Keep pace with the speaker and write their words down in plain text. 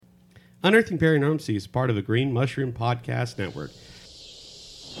Unearthing Paranormalcy is part of the Green Mushroom Podcast Network.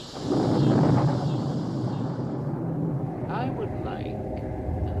 I would like,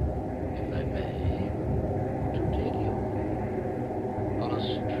 if I may, to take you on a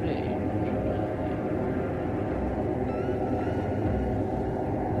strange ride.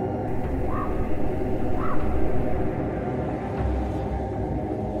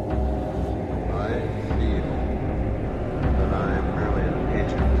 I feel that I am merely an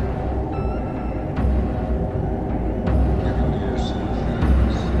agent, giving you some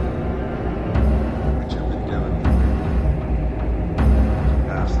keys which have been given to me to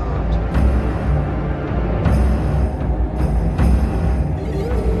pass on to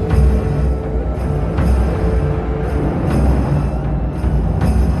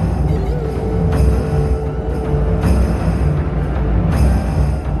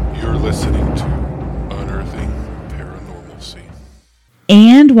You're listening to Unearthing Paranormalcy.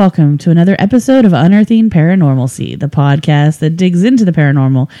 And welcome to another episode of Unearthing Paranormalcy, the podcast that digs into the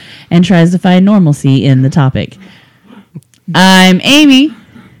paranormal and tries to find normalcy in the topic. I'm Amy,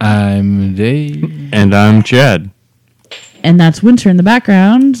 I'm Dave. And I'm Chad. and that's Winter in the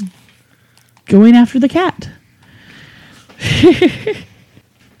background going after the cat.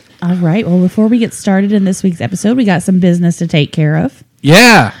 All right, well, before we get started in this week's episode, we got some business to take care of.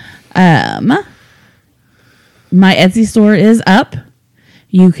 Yeah. My Etsy store is up.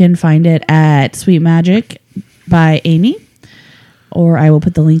 You can find it at Sweet Magic by Amy, or I will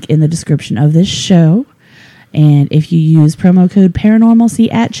put the link in the description of this show. And if you use promo code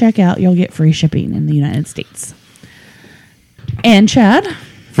Paranormalcy at checkout, you'll get free shipping in the United States. And Chad,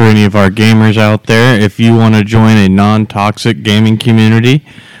 For any of our gamers out there, if you want to join a non-toxic gaming community,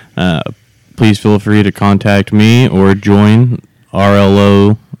 please feel free to contact me or join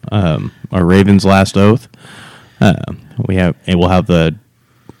RLO, or Raven's Last Oath. We'll have the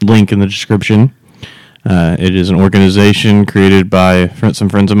link in the description. It is an organization created by some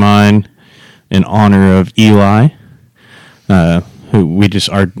friends of mine in honor of Eli. Our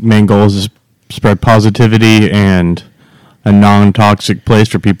main goal is to spread positivity and a non-toxic place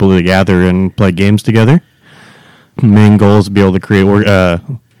for people to gather and play games together. Main goal is to be able to create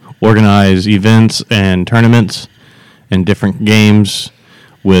organize events and tournaments and different games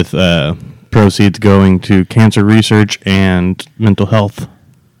with proceeds going to cancer research and mental health.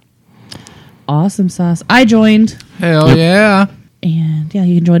 awesome sauce. I joined, Hell Yep. yeah. and yeah,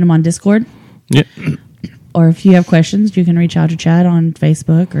 you can join them on Discord. Yep. Or if you have questions, you can reach out to Chad on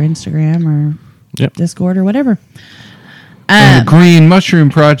Facebook or Instagram or Yep. Discord or whatever. And the Green Mushroom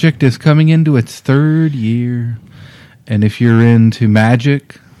Project is coming into its third year. And if you're into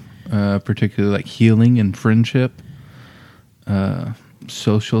magic, particularly like healing and friendship,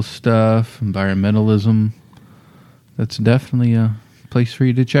 social stuff, environmentalism, that's definitely a place for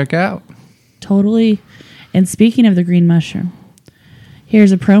you to check out. Totally. And speaking of the Green Mushroom,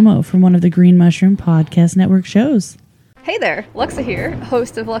 here's a promo from one of the Green Mushroom Podcast Network shows. Hey there, Luxa here,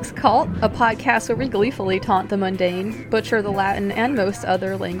 host of Lux Occult, a podcast where we gleefully taunt the mundane, butcher the Latin and most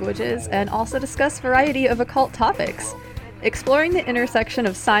other languages, and also discuss a variety of occult topics. Exploring the intersection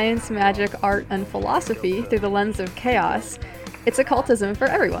of science, magic, art, and philosophy through the lens of chaos, it's occultism for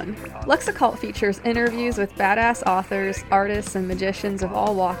everyone. Lux Occult features interviews with badass authors, artists, and magicians of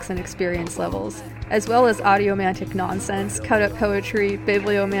all walks and experience levels, as well as audiomantic nonsense, cut-up poetry,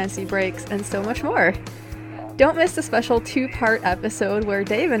 bibliomancy breaks, and so much more. Don't miss the special 2-part episode where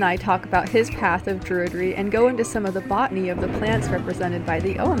Dave and I talk about his path of druidry and go into some of the botany of the plants represented by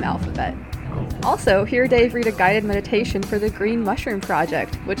the OM alphabet. Also, hear Dave read a guided meditation for the Green Mushroom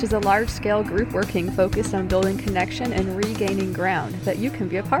Project, which is a large-scale group working focused on building connection and regaining ground that you can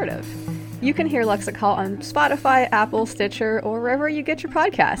be a part of. You can hear Lux Occult on Spotify, Apple, Stitcher, or wherever you get your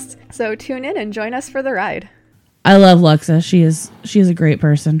podcasts. So tune in and join us for the ride. I love Luxa. She is a great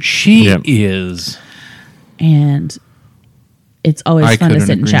person, She Yep. is. and it's always I fun to couldn't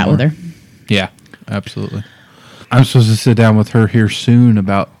sit and agree chat with more. her. Yeah, absolutely. I'm supposed to sit down with her here soon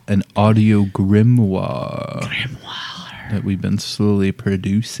about an audio grimoire that we've been slowly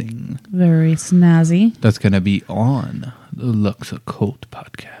producing. Very snazzy. That's going to be on the Lux Occult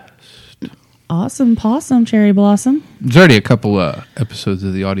podcast. Awesome possum, cherry blossom. There's already a couple episodes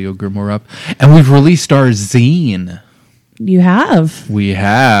of the audio grimoire up, and we've released our zine. You have. We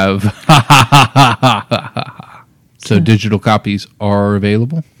have. So digital copies are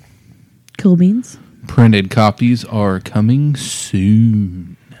available. Cool beans. Printed copies are coming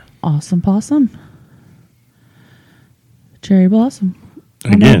soon. Awesome possum. Cherry blossom.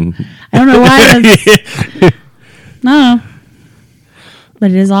 Again. I don't know why that's... No.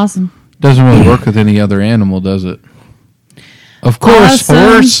 But it is awesome. Doesn't really work with any other animal, does it? Of course, Awesome.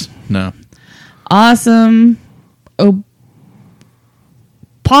 horse. No. Awesome. Oh,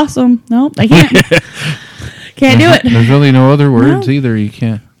 possum. No, I can't. Can't do it. There's really no other words either. You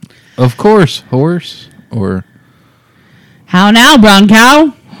can't. Of course, horse or How now, brown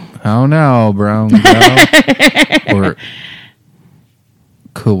cow? how now, brown cow or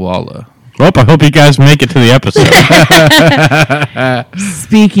koala. Well, I hope you guys make it to the episode.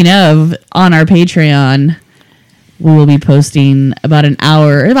 Speaking of, on our Patreon, we will be posting about an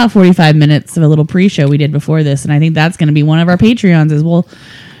hour, about 45 minutes of a little pre-show we did before this, and I think that's going to be one of our Patreons. Is we'll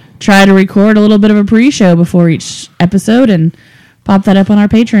try to record a little bit of a pre-show before each episode and pop that up on our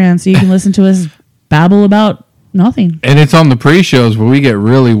Patreon so you can listen to us babble about nothing. And it's on the pre-shows where we get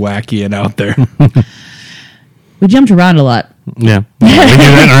really wacky and out there. We jumped around a lot. Yeah. We do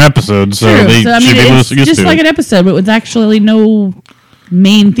that in our episodes, so True. they So, I should mean, be it's used just to like it. an episode, but with actually no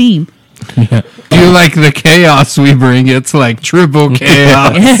main theme. You like the chaos we bring. It's like triple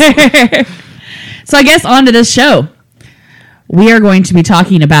chaos. So I guess on to this show. We are going to be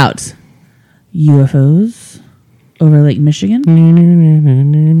talking about UFOs over Lake Michigan.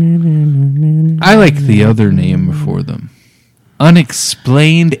 I like the other name for them.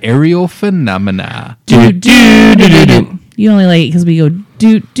 Unexplained aerial phenomena. Do, do, do, do, do. You only like it because we go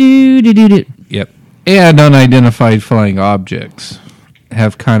do, do, do, do, do. Yep. And unidentified flying objects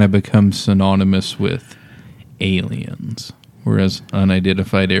have kind of become synonymous with aliens. Whereas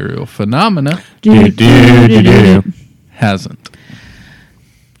unidentified aerial phenomena Do, do, do, do, do. hasn't.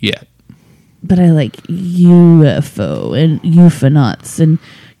 Yet. But I like UFO and ufonauts and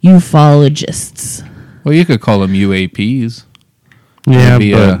ufologists. Well, you could call them UAPs. Yeah,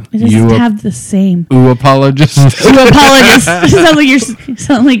 Maybe but It doesn't have the same. apologist. Uapologist. Sounds like you're.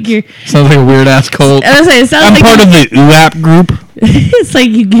 Sound like you're. Sounds like a weird ass cult. I was saying, it sounds I'm like part of the UAP group. It's like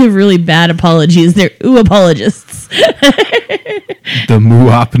you give really bad apologies. They're apologists. The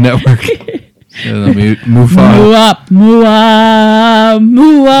MUOP network. The MUFON. Muop, muop,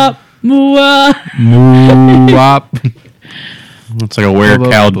 muop, muop. MUOP. It's like a weird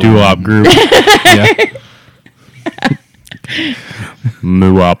cow doo-wop group. Yeah.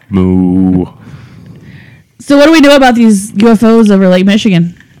 Moo-wop, moo. So what do we know about these UFOs over Lake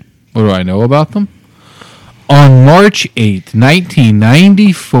Michigan? What do I know about them? On March 8th,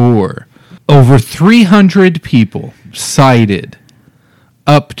 1994, over 300 people cited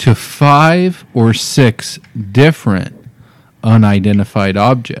up to 5 or 6 different unidentified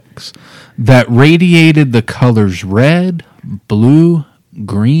objects that radiated the colors red, blue,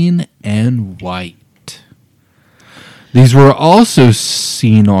 green, and white. These were also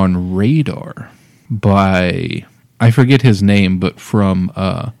seen on radar by, I forget his name, but from,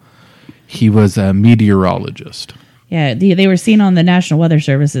 he was a meteorologist. Yeah, they were seen on the National Weather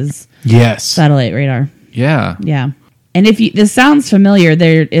Service's Yes. satellite radar. Yeah. Yeah. And if this sounds familiar,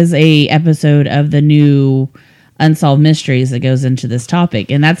 there is a episode of the new Unsolved Mysteries that goes into this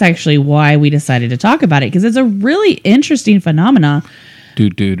topic. And that's actually why we decided to talk about it, because it's a really interesting phenomena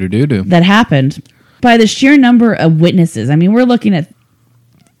that happened by the sheer number of witnesses. I mean, we're looking at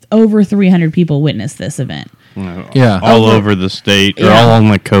over 300 people witnessed this event. Yeah. All over the state. They're Yeah. all on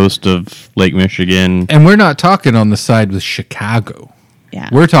the coast of Lake Michigan. And we're not talking on the side with Chicago. Yeah.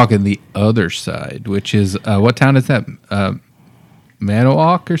 We're talking the other side, which is, what town is that?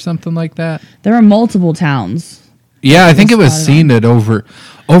 Manawoc or something like that? There are multiple towns. Yeah, I think it was spotted seen at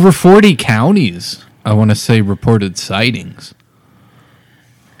over 40 counties, I want to say, reported sightings.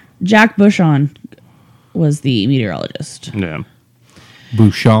 Jack Bushon was the meteorologist. Yeah.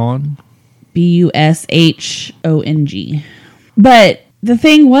 Bouchon. Bushong. But the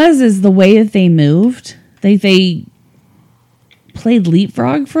thing is the way that they moved, they played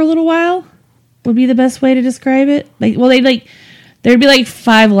leapfrog for a little while, would be the best way to describe it. There'd be like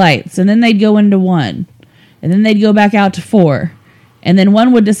 5 lights, and then they'd go into 1, and then they'd go back out to 4, and then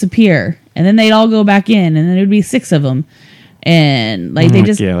 1 would disappear, and then they'd all go back in, and then it would be 6 of them. And like they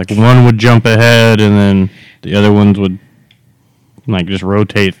just like one would jump ahead and then the other ones would like just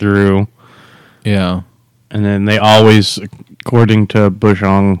rotate through. Yeah. And then they always, according to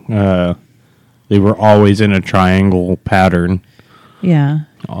Bushong, they were always in a triangle pattern yeah.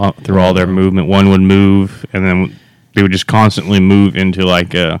 through all their movement. One would move and then they would just constantly move into what is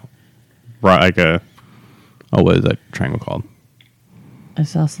that triangle called?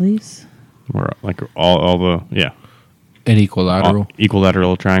 Isosceles? Where like all the An equilateral.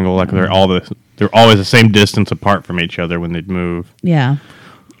 equilateral triangle, like they're always the same distance apart from each other when they'd move. Yeah.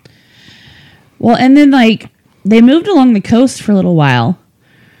 Well, and then like they moved along the coast for a little while,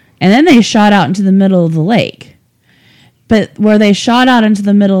 and then they shot out into the middle of the lake. But where they shot out into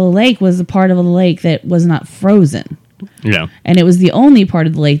the middle of the lake was a part of the lake that was not frozen. Yeah. And it was the only part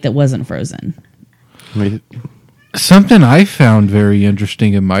of the lake that wasn't frozen. Something I found very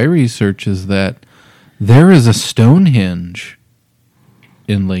interesting in my research is that there is a Stonehenge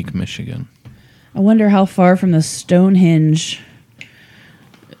in Lake Michigan. I wonder how far from the Stonehenge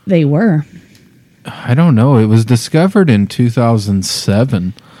they were. I don't know. It was discovered in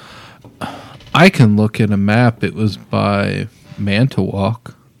 2007. I can look at a map. It was by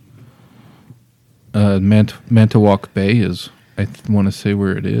Manitowoc. Manitowoc Bay is, I want to say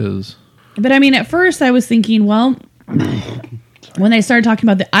where it is. But I mean, at first I was thinking, well, when they started talking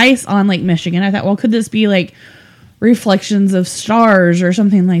about the ice on Lake Michigan, I thought, well, could this be like reflections of stars or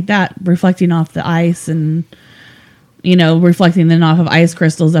something like that, reflecting off the ice and, you know, reflecting then off of ice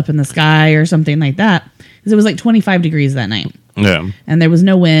crystals up in the sky or something like that. Because it was like 25 degrees that night. Yeah. And there was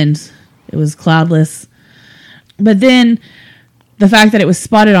no wind. It was cloudless. But then the fact that it was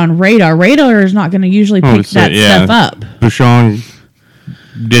spotted on radar is not going to usually pick that stuff up. Bouchon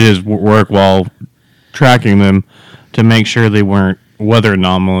did his work while tracking them to make sure they weren't weather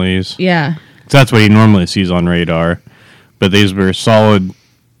anomalies. Yeah. That's what he normally sees on radar. But these were solid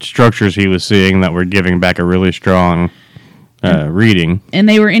structures he was seeing that were giving back a really strong reading. And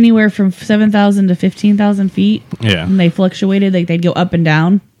they were anywhere from 7,000 to 15,000 feet. Yeah. And they fluctuated. Like they'd go up and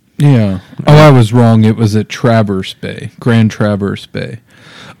down. Yeah. Oh, I was wrong. It was at Traverse Bay, Grand Traverse Bay.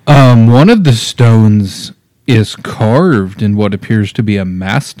 One of the stones is carved in what appears to be a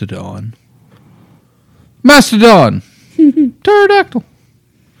mastodon. Mastodon! Pterodactyl.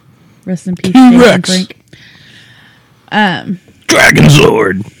 Rest in peace, T-Rex. Jason Frank. Dragon's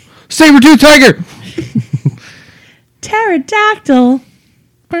Lord! Saber-tooth tiger! Pterodactyl.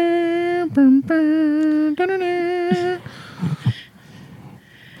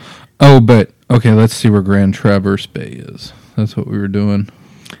 Oh, but, okay, let's see where Grand Traverse Bay is. That's what we were doing.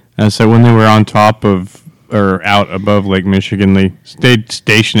 And so when they were on top of, or out above Lake Michigan, they stayed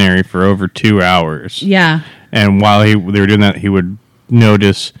stationary for over 2 hours. Yeah. And while they were doing that, he would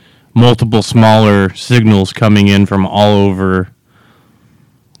notice multiple smaller signals coming in from all over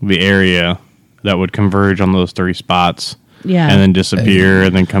the area that would converge on those 3 spots. Yeah. And then disappear,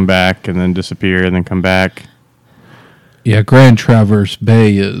 and then come back, and then disappear, and then come back. Yeah, Grand Traverse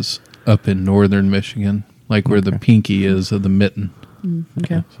Bay is up in northern Michigan, like where the pinky is of the mitten.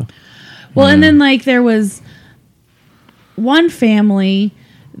 Okay. Well, and then like there was one family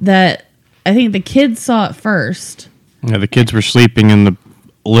that I think the kids saw it first. Yeah, the kids were sleeping in the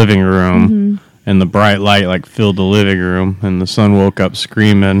living room, and the bright light like filled the living room, and the son woke up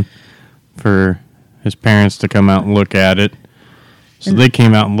screaming for his parents to come out and look at it. So they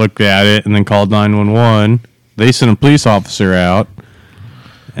came out and looked at it, and then called 911. They sent a police officer out,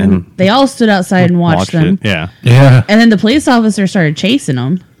 and They all stood outside and watched them. it. Yeah, Yeah. And then the police officer started chasing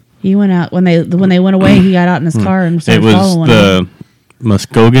them. He went out when they went away. He got out in his car and it started was following them.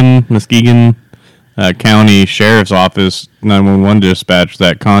 the Muskegon County Sheriff's Office 911 dispatch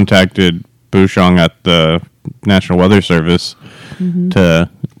that contacted Bouchon at the National Weather Service to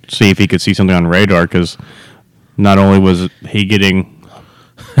see if he could see something on radar, because not only was he getting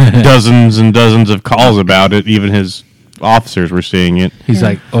dozens and dozens of calls about it, even his officers were seeing it. He's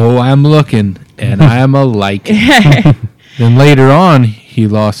like, oh, I'm looking, and I'm a like. Then later on, he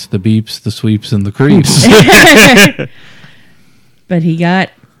lost the beeps, the sweeps, and the creeps. But he got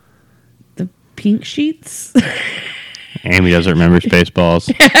the pink sheets. Amy doesn't remember Spaceballs.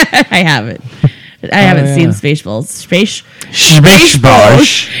 I haven't. I haven't seen Spaceballs.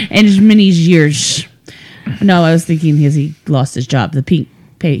 Spaceballs. In many years. No, I was thinking he lost his job. The pink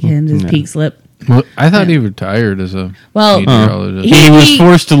and his pink slip. Well, I thought he retired as a meteorologist. He was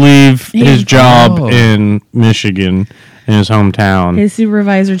forced to leave his job Oh. in Michigan, in his hometown. His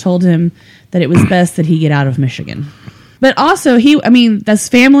supervisor told him that it was best that he get out of Michigan. But also, this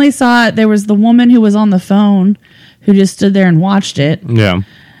family saw it. There was the woman who was on the phone who just stood there and watched it. Yeah.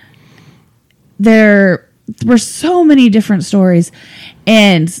 There were so many different stories,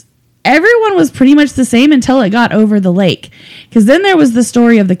 and everyone was pretty much the same until it got over the lake. Because then there was the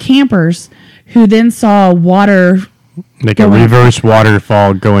story of the campers who then saw water. Like a reverse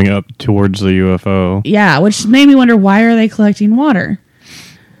waterfall going up towards the UFO. Yeah, which made me wonder, why are they collecting water?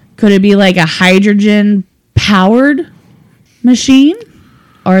 Could it be like a hydrogen-powered machine?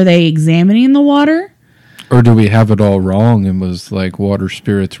 Are they examining the water? Or do we have it all wrong and was like water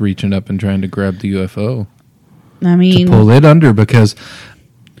spirits reaching up and trying to grab the UFO? I mean, To pull it under, because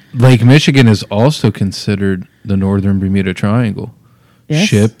Lake Michigan is also considered the northern Bermuda Triangle. Yes.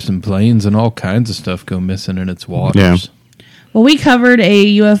 Ships and planes and all kinds of stuff go missing in its waters. Yeah. well, we covered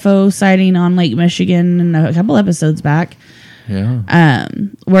a UFO sighting on Lake Michigan a couple episodes back. Yeah.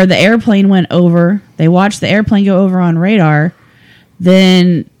 where the airplane went over. They watched the airplane go over on radar.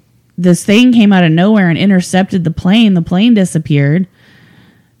 Then this thing came out of nowhere and intercepted the plane. The plane disappeared.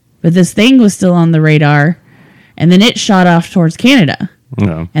 But this thing was still on the radar. And then it shot off towards Canada.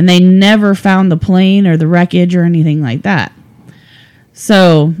 Yeah. And they never found the plane or the wreckage or anything like that.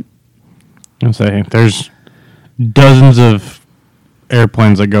 So, I'm saying there's dozens of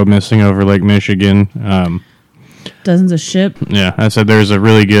airplanes that go missing over Lake Michigan. dozens of ship. Yeah, I said there's a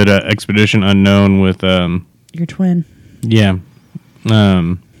really good Expedition Unknown with Your twin. yeah.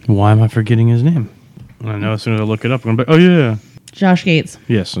 Why am I forgetting his name? I know as soon as I look it up, I'm like, oh yeah, Josh Gates.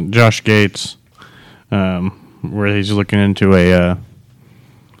 yes, Josh Gates. Where he's looking into a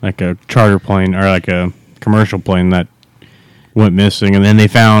like a charter plane or like a commercial plane that went missing, and then they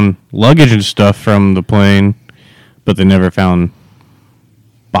found luggage and stuff from the plane, but they never found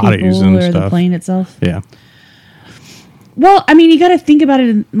bodies People and or stuff. the plane itself. Yeah, Well, I mean, you got to think about it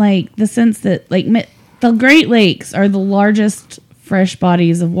in like the sense that like the Great Lakes are the largest fresh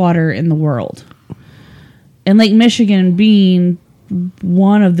bodies of water in the world, and Lake Michigan being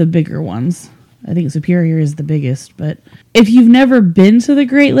one of the bigger ones. I think Superior is the biggest, but if you've never been to the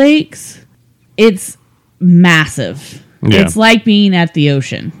Great Lakes, it's massive. Yeah. It's like being at the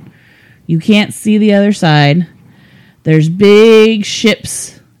ocean. You can't see the other side. There's big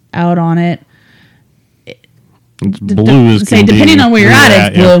ships out on it. it's blue as Say, can be. depending on where you're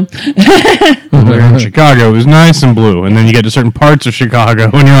at, it's yeah. blue. There in Chicago, it was nice and blue, and then you get to certain parts of Chicago,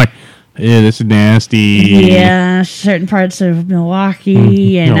 and you're like, "Yeah, this is nasty." Yeah, certain parts of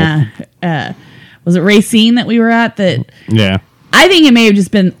Milwaukee and was it Racine that we were at? That Yeah. I think it may have just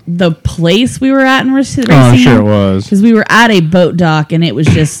been the place we were at in Racine. Oh, I'm sure it was. Because we were at a boat dock and it was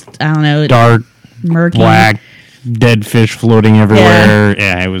just I don't know, Dark, murky. black, dead fish floating everywhere.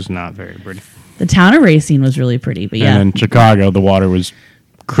 Yeah, it was not very pretty. The town of Racine was really pretty, but yeah, And then Chicago, the water was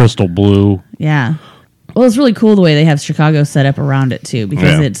crystal blue. yeah. Well, it's really cool the way they have Chicago set up around it too,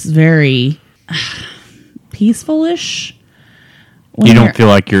 because Yeah. it's very peaceful-ish. When You you're- don't feel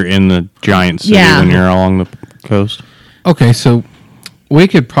like you're in the giant city Yeah. when you're along the coast. Okay, so we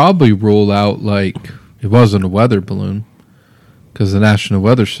could probably rule out like it wasn't a weather balloon because the National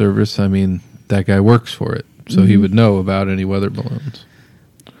Weather Service, I mean, that guy works for it, so he would know about any weather balloons.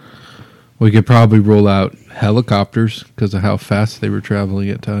 We could probably rule out helicopters because of how fast they were traveling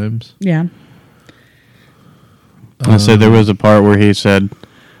at times. Yeah. I said there was a part where he said,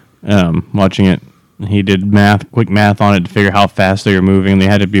 watching it, he did quick math on it to figure how fast they were moving. They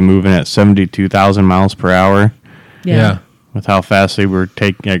had to be moving at 72,000 miles per hour Yeah. with how fast they were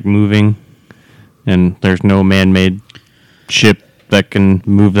moving. And there's no man-made ship that can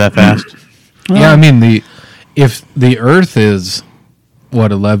move that fast. Yeah, I mean if the Earth is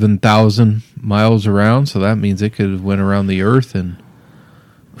 11,000 miles around, so that means it could have went around the Earth in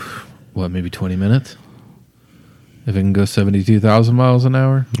maybe 20 minutes. If it can go 72,000 miles an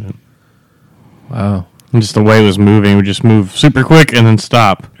hour. Yeah. Wow. And just the way it was moving, it would just move super quick and then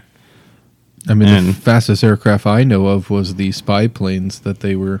stop. I mean, the And- fastest aircraft I know of was the spy planes that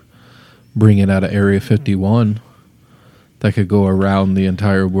they were bringing out of Area 51 that could go around the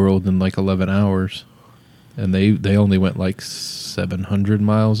entire world in like 11 hours. And they only went like 700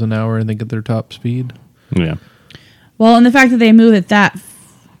 miles an hour, I think, at their top speed. Yeah. Well, and the fact that they move at that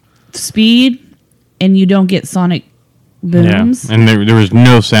speed and you don't get sonic booms. Yeah. And there was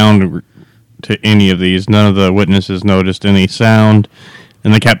no sound to any of these. None of the witnesses noticed any sound.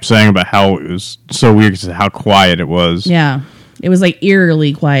 And they kept saying about how it was so weird because of how quiet it was. Yeah. It was like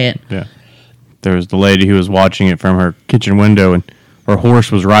eerily quiet. Yeah. There was the lady who was watching it from her kitchen window, and her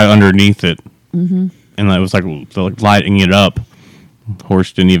horse was right underneath it. Mm-hmm. And it was like lighting it up.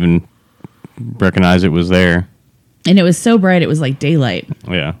 Horse didn't even recognize it was there. And it was so bright it was like daylight.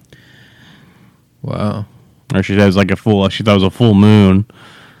 Yeah. Wow. Or she said it was like she thought it was a full moon.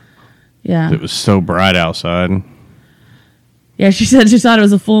 Yeah. It was so bright outside. Yeah, she said she thought it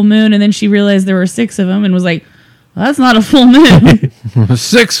was a full moon and then she realized there were 6 of them and was like, well, that's not a full moon.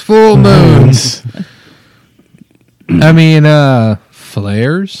 6 full moons. I mean,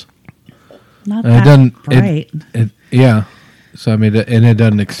 flares. Not And that it doesn't. bright. Yeah. So I mean, and it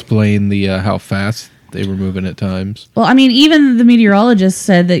doesn't explain the how fast they were moving at times. Well, I mean, even the meteorologist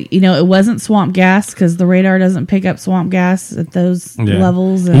said that, it wasn't swamp gas because the radar doesn't pick up swamp gas at those Yeah.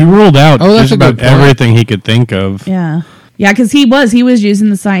 levels. He And, ruled out Oh, that's just a good about point. everything he could think of. yeah. Yeah, because he was using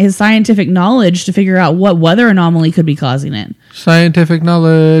his scientific knowledge to figure out what weather anomaly could be causing it. Scientific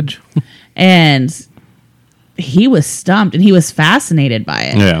knowledge. And he was stumped and he was fascinated by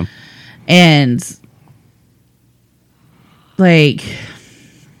it. Yeah. And like,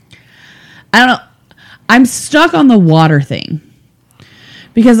 I don't know. I'm stuck on the water thing.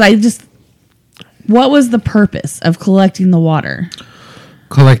 Because what was the purpose of collecting the water?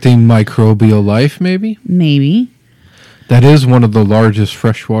 Collecting microbial life, maybe? Maybe. That is one of the largest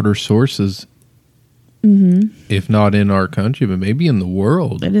freshwater sources, if not in our country, but maybe in the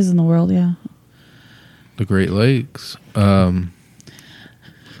world. It is in the world, yeah. The Great Lakes. And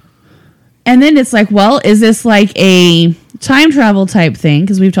then it's like, well, is this like a time travel type thing?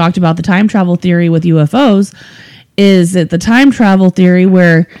 Because we've talked about the time travel theory with UFOs. Is it the time travel theory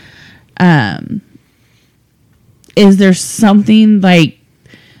where is there something like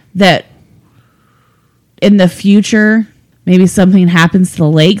that in the future, maybe something happens to the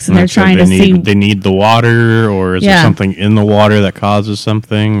lakes and they're trying to see... They need the water, or is there something in the water that causes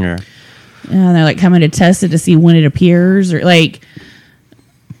something? Or and they're like coming to test it to see when it appears, or like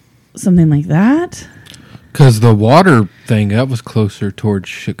something like that. Because the water thing, that was closer towards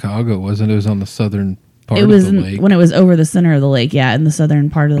Chicago, wasn't it? It was on the southern part of the lake. When it was over the center of the lake, yeah, in the southern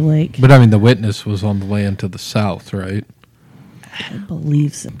part of the lake. But I mean, the witness was on the land to the south, right? I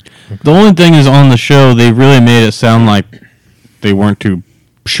believe so. the only thing is, on the show, they really made it sound like they weren't too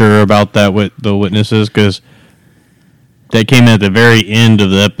sure about that with the witnesses, because they came in at the very end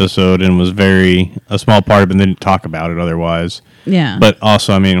of the episode and was a small part of it, and they didn't talk about it otherwise. Yeah. But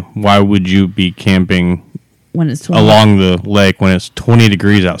also, I mean, why would you be camping when it's 20. along the lake when it's 20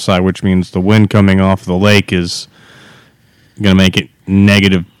 degrees outside, which means the wind coming off the lake is going to make it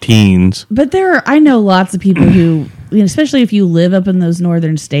negative teens? But I know lots of people who, especially if you live up in those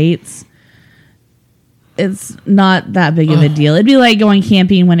northern states, it's not that big of a deal. It'd be like going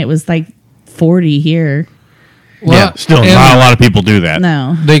camping when it was like 40 here. Well, yeah, still not a lot of people do that.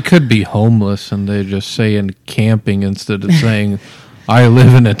 No. They could be homeless and they just saying camping instead of saying, I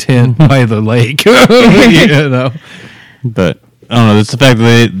live in a tent by the lake. You know? But I don't know. It's the fact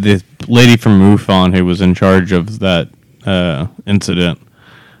that the lady from MUFON who was in charge of that incident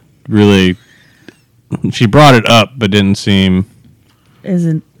really, she brought it up, but didn't seem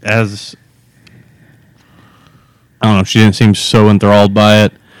Isn't as, I don't know. She didn't seem so enthralled by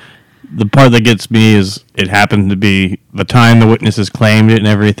it. The part that gets me is it happened to be the time the witnesses claimed it and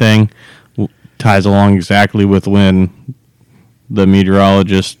everything ties along exactly with when the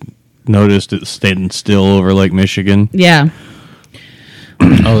meteorologist noticed it staying still over Lake Michigan. Yeah.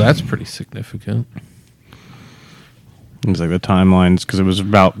 Oh, that's pretty significant. It's like the timelines, because it was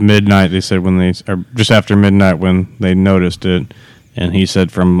about midnight, they said, or just after midnight when they noticed it. And he said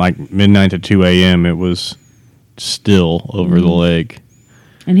from like midnight to 2 a.m. it was still over the lake.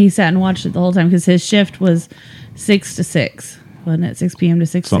 And he sat and watched it the whole time because his shift was 6 to 6. Wasn't it 6 p.m. to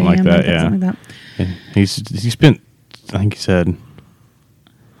 6 Something a.m.? like that, yeah. Something like that. And he spent, I think he said,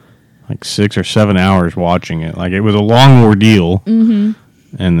 like 6 or 7 hours watching it. Like, it was a long ordeal. Mm-hmm.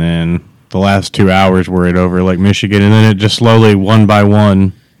 And then the last 2 hours were it over Lake Michigan, and then it just slowly, one by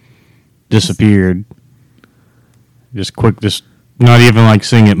one, disappeared. Just not even like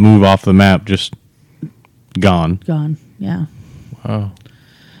seeing it move off the map, just gone. Gone, yeah. Wow.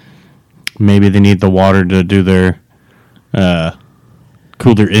 Maybe they need the water to do their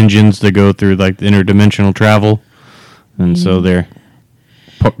cool their engines to go through like the interdimensional travel, and so they're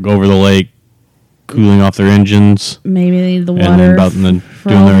over the lake cooling off their engines. Maybe they need the water and then about doing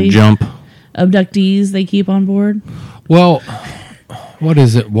their jump. Abductees they keep on board. Well, what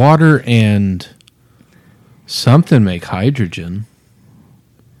is it? Water and something make hydrogen.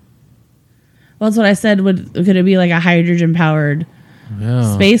 Well, that's what I said. Could it be like a hydrogen powered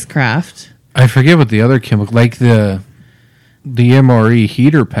spacecraft? I forget what the other chemical, like the MRE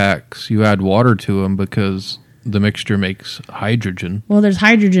heater packs. You add water to them because the mixture makes hydrogen. Well, there's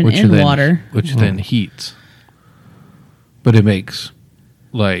hydrogen in water, which then heats. But it makes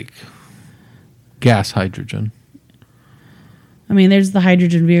like gas hydrogen. I mean, there's the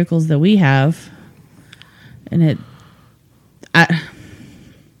hydrogen vehicles that we have, and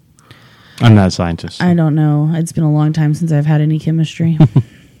I'm not a scientist. I don't know. It's been a long time since I've had any chemistry.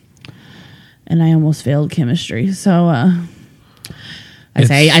 And I almost failed chemistry. So I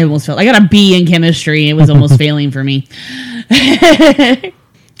almost failed. I got a B in chemistry. It was almost failing for me.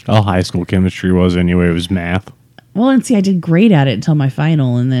 All high school chemistry was anyway. It was math. Well, and see, I did great at it until my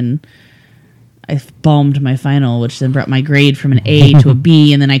final. And then I bombed my final, which then brought my grade from an A to a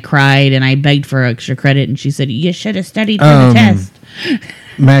B. And then I cried and I begged for extra credit. And she said, you should have studied for the test.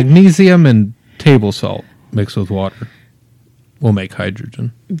 Magnesium and table salt mixed with water will make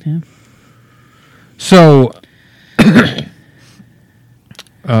hydrogen. Okay. So,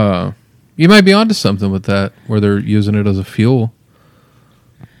 you might be onto something with that, where they're using it as a fuel.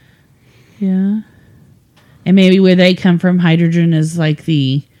 Yeah. And maybe where they come from, hydrogen is like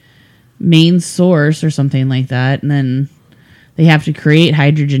the main source or something like that, and then they have to create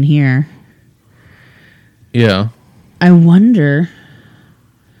hydrogen here. Yeah. I wonder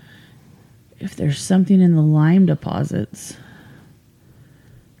if there's something in the lime deposits.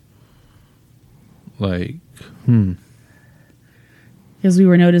 Like, Because we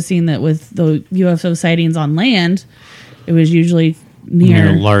were noticing that with the UFO sightings on land, it was usually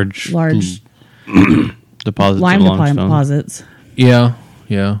near large deposits lime of limestone. deposits. yeah,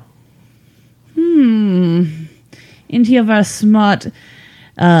 yeah. Into of a smart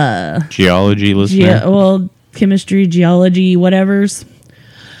Geology listener. chemistry, geology, whatever's.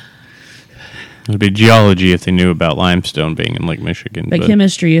 It would be geology if they knew about limestone being in Lake Michigan. But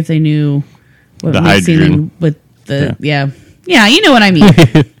chemistry, if they knew what The we've seen hydrogen. with the yeah, you know what I mean.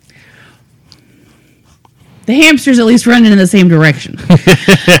 The hamsters at least running in the same direction.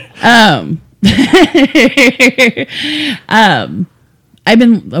 I've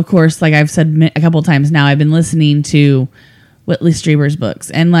been, of course, like I've said a couple of times now, I've been listening to Whitley Strieber's books,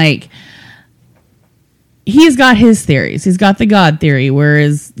 and like he's got his theories. He's got the God theory,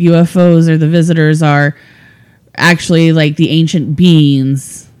 whereas UFOs or the visitors are actually like the ancient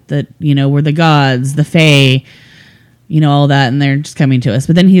beings that, you know, were the gods, the fae, you know, all that, and they're just coming to us.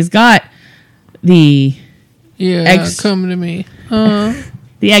 But then he's got the Come to me.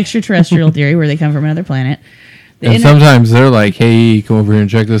 the extraterrestrial theory, where they come from another planet. The And sometimes they're like, "Hey, come over here and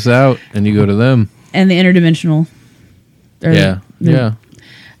check this out," and you go to them. and the interdimensional. Or Yeah, yeah.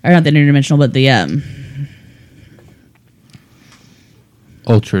 Or not the interdimensional, but the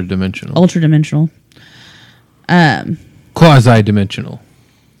Ultra dimensional, ultra-dimensional. quasi dimensional,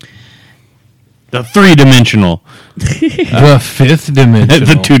 the 3-dimensional, the 5th dimensional,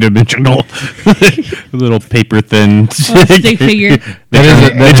 the 2-dimensional, little paper thin Stick figure.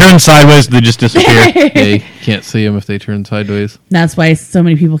 They turn sideways, they just disappear. They can't see them if they turn sideways. That's why so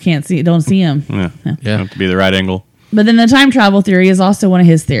many people don't see him. Yeah, Yeah. have to be the right angle. But then the time travel theory is also one of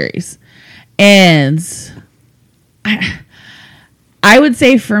his theories. And I would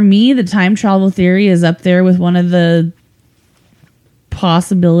say for me, the time travel theory is up there with one of the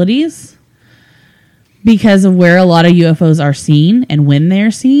possibilities because of where a lot of UFOs are seen and when they're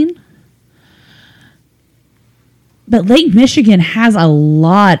seen. But Lake Michigan has a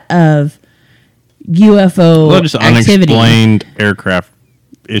lot of UFO Well, just activity. unexplained aircraft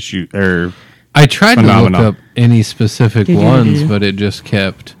issue or I tried to Phenomena. look up any specific Did you? ones, but it just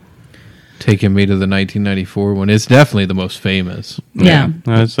kept taking me to the 1994 one. It's definitely the most famous. Yeah.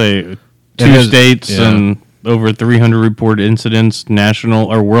 I'd say 2 is, states yeah. and over 300 reported incidents,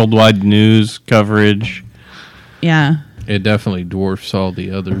 national or worldwide news coverage. Yeah. It definitely dwarfs all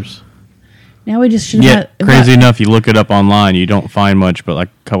the others. Now we just should Yet, crazy enough, you look it up online, you don't find much but like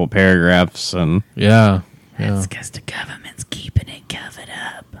a couple paragraphs. And Yeah. That's because the government's keeping it covered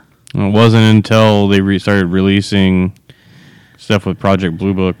up. it wasn't until they started releasing stuff with Project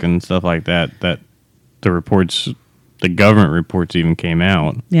Blue Book and stuff like that that the government reports even came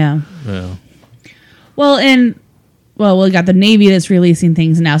out. Yeah. Yeah. Well, we got the Navy that's releasing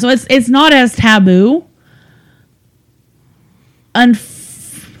things now, so it's not as taboo.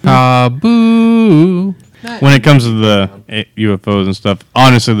 Taboo. When it comes to the UFOs and stuff,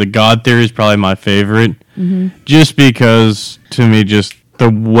 honestly, the God theory is probably my favorite. Just because, to me, just the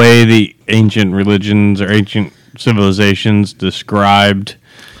way the ancient religions or ancient civilizations described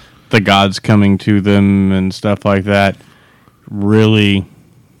the gods coming to them and stuff like that really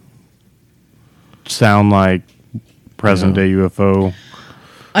sound like present day UFO.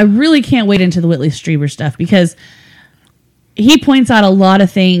 I really can't wait into the Whitley Strieber stuff because he points out a lot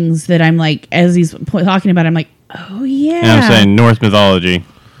of things that I'm like, as he's talking about, I'm like, oh yeah. And I'm saying Norse mythology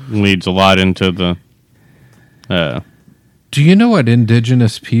leads a lot into the Do you know what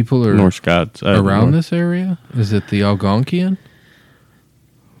indigenous people are Norse gods around this area? Is it the Algonquian?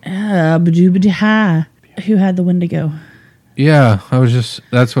 Badoo-badoo-ha. Who had the Wendigo? Yeah,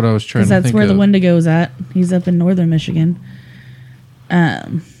 that's what I was trying Because to that's think where of. the Wendigo's at. He's up in northern Michigan.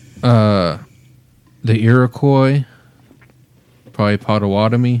 The Iroquois, probably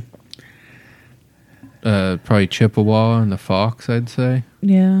Potawatomi, probably Chippewa and the Fox, I'd say.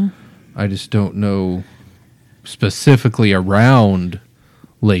 Yeah. I just don't know specifically around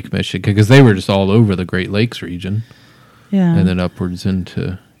Lake Michigan because they were just all over the Great Lakes region Yeah. and then upwards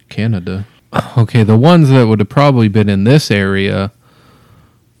into Canada. Okay, the ones that would have probably been in this area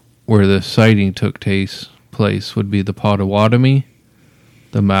where the sighting took place would be the Potawatomi,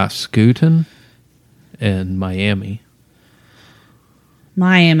 the Mascoutin, and Miami.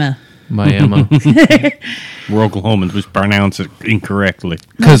 Miami. We're Oklahomans, which pronounce it incorrectly.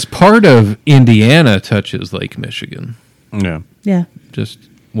 Because part of Indiana touches Lake Michigan. Yeah. Yeah. Just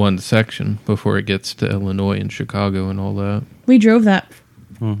one section before it gets to Illinois and Chicago and all that. We drove that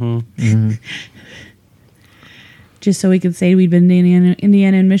Mm-hmm. just so we could say we'd been in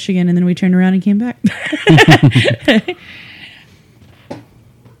Indiana and Michigan, and then we turned around and came back.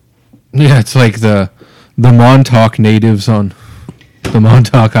 Yeah, it's like the Montauk natives on the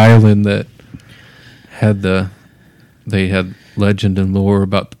Montauk Island that they had legend and lore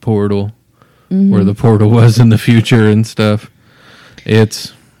about the portal, where the portal was in the future and stuff. It'd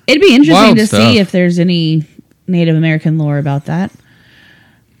be interesting wild to stuff. see if there's any Native American lore about that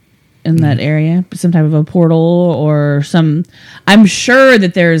in that area, some type of a portal or some. I'm sure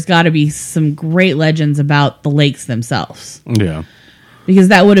that there's got to be some great legends about the lakes themselves, Yeah. because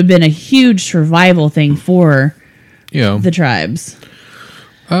that would have been a huge survival thing for the tribes.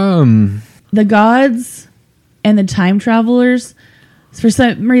 The gods and the time travelers, for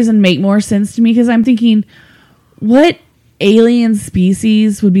some reason, make more sense to me, because I'm thinking, what alien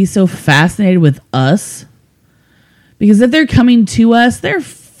species would be so fascinated with us? Because if they're coming to us, they're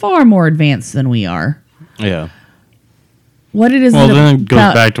far more advanced than we are. Yeah. What it is? Well, then it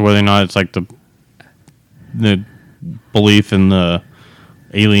goes back to whether or not it's like the belief in the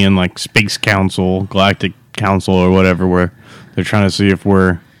alien, like Space Council, Galactic Council, or whatever, where they're trying to see if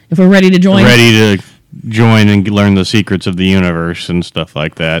we're ready to join. Ready to join and learn the secrets of the universe and stuff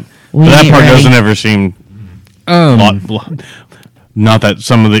like that. We But that ain't part ready. doesn't ever seem. Not that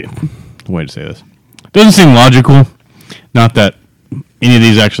some of the way to say this doesn't seem logical. Not that any of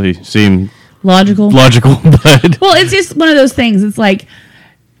these actually seem Logical. but Well, it's just one of those things. It's like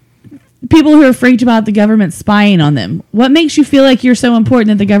people who are freaked about the government spying on them. What makes you feel like you're so important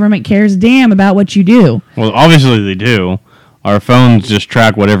that the government cares damn about what you do? well, obviously they do. Our phones just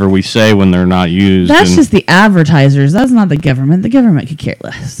track whatever we say when they're not used. That's and- just the advertisers. That's not the government. The government could care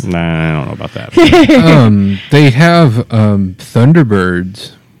less. Nah, I don't know about that. They have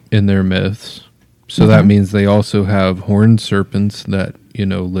Thunderbirds in their myths, so that means they also have horned serpents that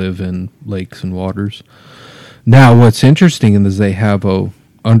live in lakes and waters. Now, what's interesting is they have a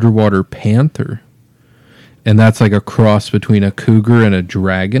underwater panther, and that's like a cross between a cougar and a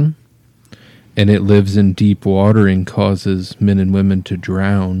dragon, and it lives in deep water and causes men and women to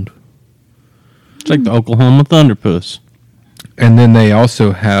drown. It's like the Oklahoma Thunderpuss. And then they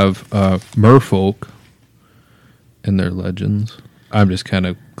also have merfolk in their legends. I'm just kind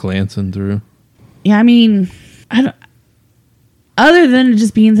of glancing through. Yeah, I mean, I don't. Other than it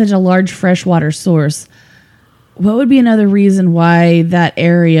just being such a large freshwater source, what would be another reason why that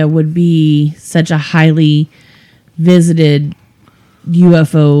area would be such a highly visited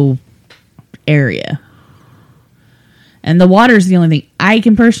UFO area? And the water's the only thing I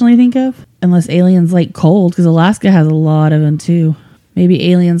can personally think of, unless aliens like cold, because Alaska has a lot of them too.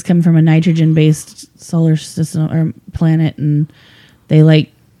 Maybe aliens come from a nitrogen-based solar system or planet, and they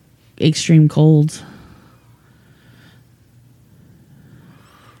like extreme colds.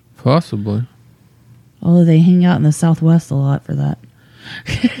 Possibly. Although they hang out in the Southwest a lot for that.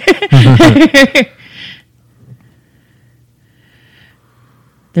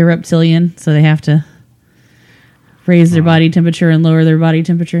 They're reptilian, so they have to raise their body temperature and lower their body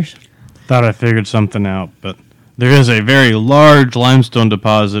temperatures. Thought I figured something out, but there is a very large limestone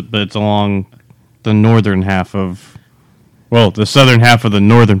deposit, but it's along the northern half of, the southern half of the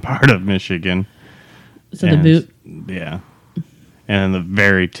northern part of Michigan. So the boot, Yeah. And the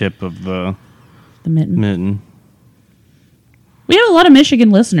very tip of the the mitten. mitten. We have a lot of Michigan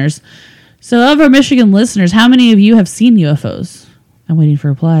listeners. So of our Michigan listeners, how many of you have seen UFOs? I'm waiting for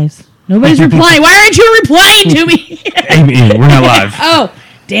replies. Nobody's replying. Why aren't you replying to me? Amy, we're not live. Oh,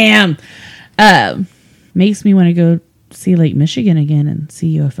 damn. Makes me want to go see Lake Michigan again and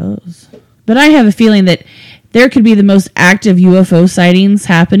see UFOs. But I have a feeling that there could be the most active UFO sightings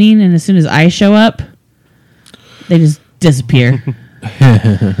happening, and as soon as I show up, they just disappear.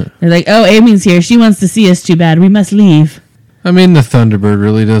 They're like, oh, Amy's here. She wants to see us too bad. We must leave. I mean, the Thunderbird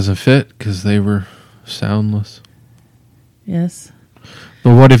really doesn't fit because they were soundless. Yes.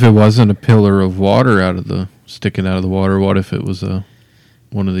 But what if it wasn't a pillar of water sticking out of the water? What if it was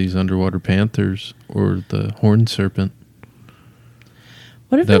one of these underwater panthers or the horned serpent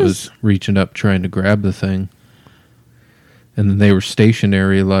What if that it was reaching up trying to grab the thing? And then they were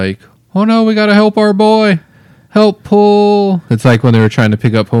stationary like, oh no, we got to help our boy. Help pull. It's like when they were trying to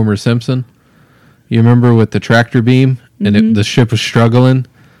pick up Homer Simpson. You remember with the tractor beam and the ship was struggling,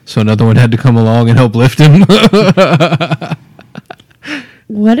 so another one had to come along and help lift him.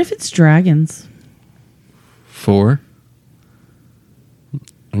 What if it's dragons? 4.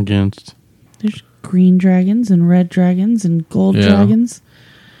 Against. There's green dragons and red dragons and gold Yeah. dragons.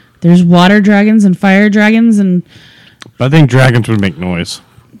 There's water dragons and fire dragons and But I think dragons would make noise.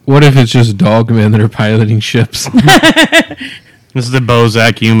 What if it's just dogmen that are piloting ships? This is the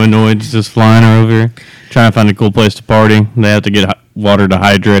Bozak humanoids just flying over, trying to find a cool place to party. They have to get water to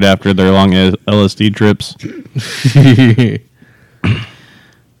hydrate after their long LSD trips.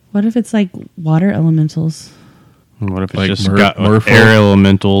 What if it's like water elementals? And what if it's Like just got Merfolk? air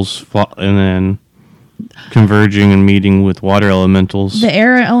elementals and then converging and meeting with water elementals? The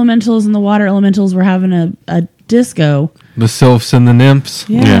air elementals and the water elementals were having a disco. The sylphs and the nymphs.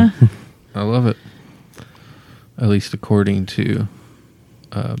 Yeah. I love it. At least according to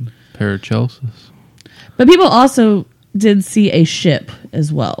Paracelsus. But people also did see a ship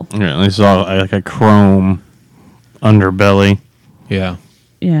as well. Yeah, they saw like a chrome underbelly. Yeah.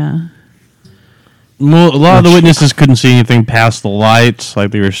 Yeah. Well, a lot of the witnesses couldn't see anything past the lights.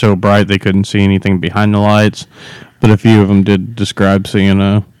 Like, they were so bright they couldn't see anything behind the lights. But a few of them did describe seeing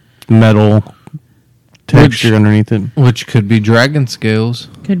a metal texture underneath it. Which could be dragon scales.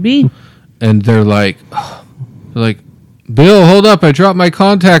 Could be. And they're like, Bill, hold up, I dropped my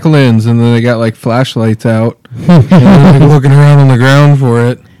contact lens. And then they got like flashlights out. And they're like looking around on the ground for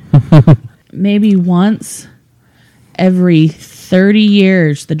it. Maybe once every 30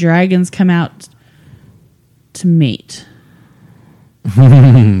 years, the dragons come out to mate.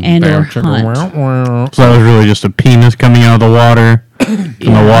 And or hunt. So that was really just a penis coming out of the water. And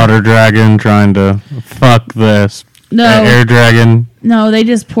the water dragon trying to fuck this air dragon. No, they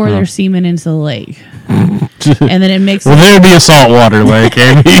just pour their semen into the lake. And then it makes Well, there'd be a saltwater lake,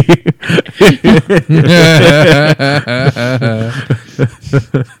 Amy.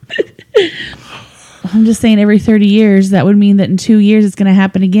 I'm just saying every 30 years, that would mean that in 2 years it's going to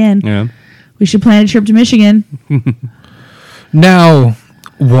happen again. Yeah. We should plan a trip to Michigan. Now,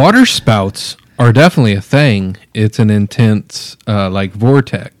 water spouts are definitely a thing. It's an intense, like,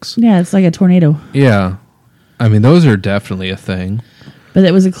 vortex. Yeah, it's like a tornado. Yeah. I mean, those are definitely a thing. But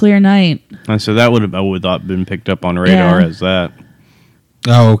it was a clear night. And so that would have been picked up on radar Yeah. as that.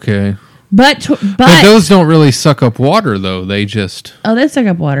 Oh, okay. But But those don't really suck up water, though. They just... oh, they suck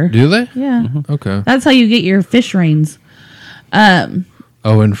up water. Do they? Yeah. Okay. That's how you get your fish rains. Oh,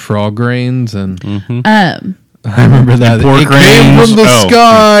 and frog rains and... I remember that. Pork It came rains. from the Oh.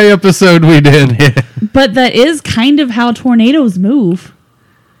 sky episode we did. But that is kind of how tornadoes move.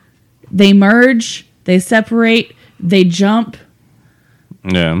 They merge, they separate, they jump.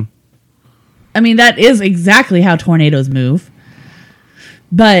 Yeah. I mean, that is exactly how tornadoes move.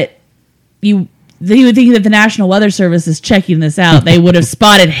 But you would think that the National Weather Service is checking this out. They would have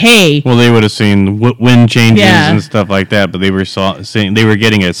spotted, hey, Well, they would have seen wind changes Yeah. and stuff like that, but they were seeing they were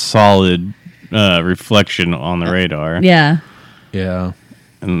getting a solid reflection on the radar, yeah. Yeah.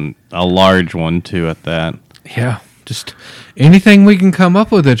 and a large one too at that. Yeah. Just anything we can come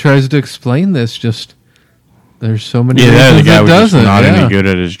up with that tries to explain this. Just there's so many Yeah, the reasons guy it was just doesn't. not yeah. any good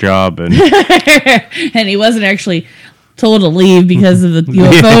at his job, and And he wasn't actually told to leave because of the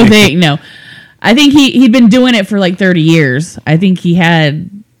UFO thing. No. I think he'd been doing it for like 30 years. I think he had...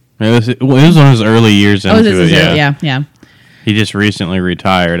 it was one of his early years into this is it. it. Yeah. He just recently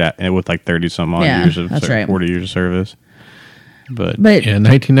retired with like 30 some odd Yeah, years of that's right. 40 years of service. But But Yeah,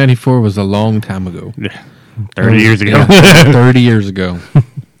 1994 was a long time ago. 30 years ago. Yeah, 30 years ago.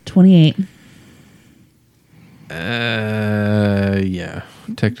 28. Yeah.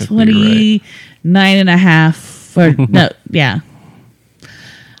 Technically you're right. 29 and a half. Or, no, yeah.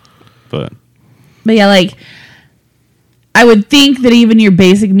 But But yeah, like, I would think that even your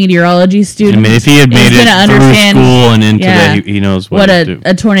basic meteorology student I mean, if he had made is it gonna through understand school and into yeah, that, he knows what to do.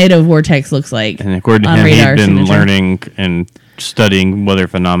 a tornado vortex looks like. And according to on him, radar he'd been signature. learning and studying weather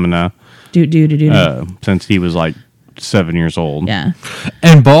phenomena since he was like 7 years old. Yeah.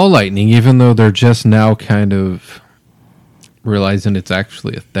 And ball lightning, even though they're just now kind of realizing it's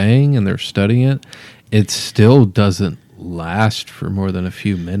actually a thing and they're studying it, it still doesn't last for more than a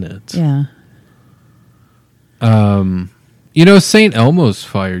few minutes. Yeah. You know, St. Elmo's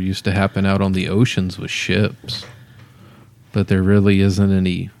fire used to happen out on the oceans with ships, but there really isn't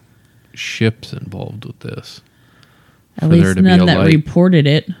any ships involved with this. At for there least to be none a that light. reported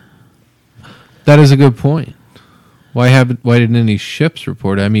it. That is a good point. Why didn't any ships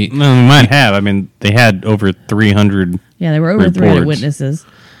report? I mean, No, they might have. I mean, they had over 300. Yeah, there were over 300 Reports. witnesses.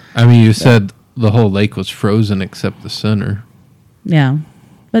 you said the whole lake was frozen except the center. Yeah.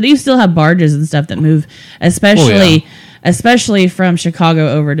 But you still have barges and stuff that move, especially from Chicago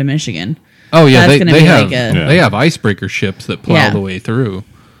over to Michigan. Oh yeah, That's they gonna be have like a- they have icebreaker ships that plow Yeah. the way through.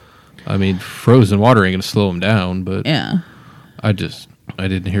 I mean, frozen water ain't gonna slow them down, but Yeah. I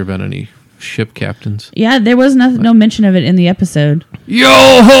didn't hear about any ship captains. Yeah, there was no mention of it in the episode. Yo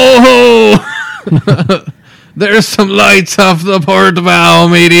ho ho! There's some lights off the port bow,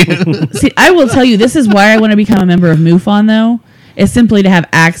 median. See, I will tell you, this is why I want to become a member of MUFON, though, is simply to have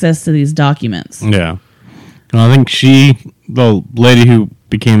access to these documents. Yeah. And I think the lady who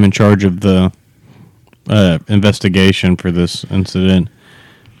became in charge of the investigation for this incident,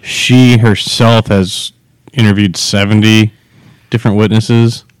 she herself has interviewed 70 different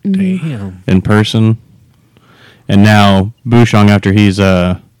witnesses Damn. in person. And now Bouchon, after he's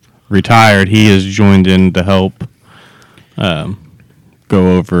retired, he has joined in to help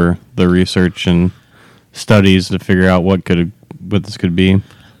go over the research and studies to figure out what this could be.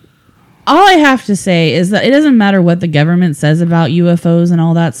 All I have to say is that it doesn't matter what the government says about UFOs and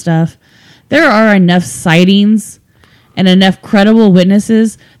all that stuff. There are enough sightings and enough credible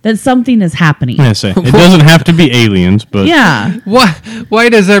witnesses that something is happening. I say, it doesn't have to be aliens, but Yeah. Why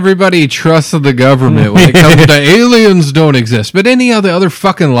does everybody trust the government when it comes to aliens don't exist? But any of the other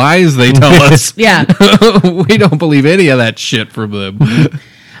fucking lies they tell us, Yeah. we don't believe any of that shit from them.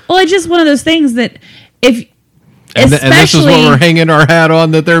 Well, it's just one of those things that if... And this is what we're hanging our hat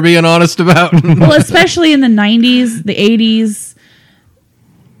on that they're being honest about. Well, especially in the 90s, the 80s,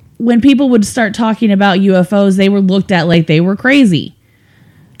 when people would start talking about UFOs, they were looked at like they were crazy.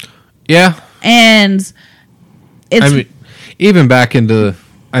 Yeah. And it's... I mean, even back into...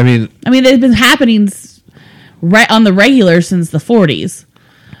 they've been happening right on the regular since the 40s.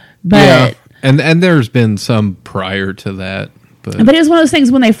 But... yeah. And there's been some prior to that. But it was one of those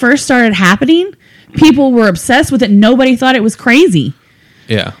things when they first started happening, people were obsessed with it. Nobody thought it was crazy.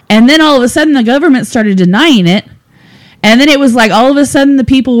 yeah. And then all of a sudden the government started denying it. And then it was like all of a sudden the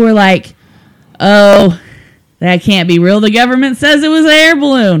people were like, oh, that can't be real. The government says it was an air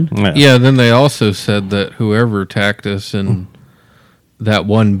balloon. Yeah, then they also said that whoever attacked us in that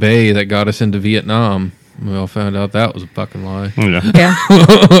one bay that got us into Vietnam, we all found out that was a fucking lie. Yeah.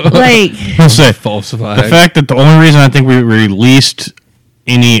 Like, Let's say, Falsified. the fact that the only reason I think we released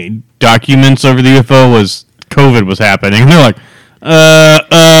any documents over the UFO was COVID was happening. And they're like,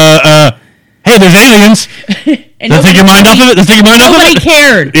 hey, there's aliens. and Let's take your mind off of it. Let's take your mind off of nobody it.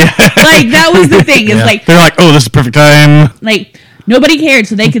 cared. Like, that was the thing. It's like, They're like, oh, this is perfect time. like, nobody cared,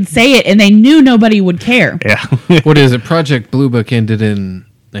 so they could say it, and they knew nobody would care. Yeah. What is it? Project Blue Book ended in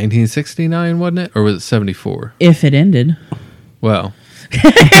 1969, wasn't it? Or was it 74? If it ended. Well,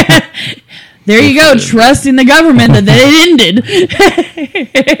 There you go, trusting the government that it ended.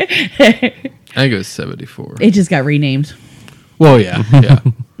 I think it was 74. It just got renamed. Well, yeah. Yeah.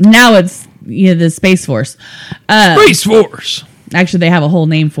 Now it's the Space Force. Space Force. Actually, they have a whole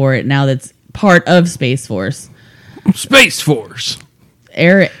name for it now that's part of Space Force. Space Force.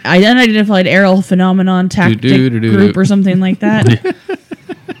 Unidentified Aerial Phenomenon Tactic Group or something like that.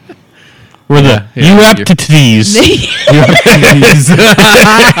 We're the UAPTTs.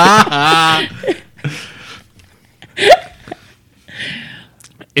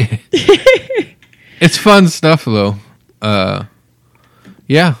 It's fun stuff, though.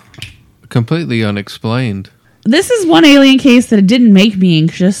 Yeah. Completely unexplained. This is one alien case that didn't make me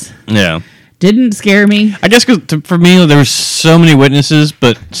anxious. Yeah. Didn't scare me. I guess because for me, there were so many witnesses,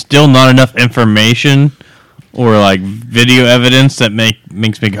 but still not enough information or like video evidence that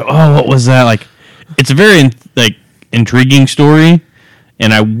makes me go, oh, what was that? Like, it's a very intriguing story,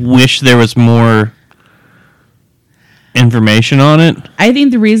 and I wish there was more information on it. I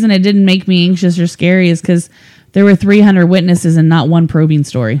think the reason it didn't make me anxious or scary is because there were 300 witnesses and not one probing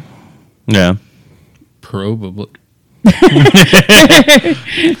story. Yeah. Probably.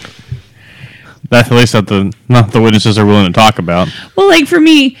 That's at least not the witnesses are willing to talk about. Well, like for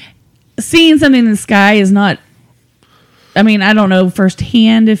me, seeing something in the sky is not. I mean, I don't know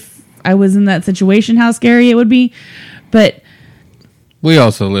firsthand if I was in that situation how scary it would be, but We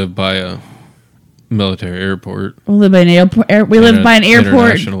also live by a military airport. we live by an airport. We live by an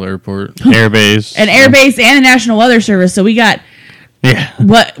airport, International airport. Airbase. an airbase, and the National Weather Service. So we got Yeah.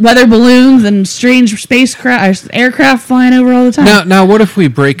 weather balloons and strange spacecraft, aircraft flying over all the time. Now, what if we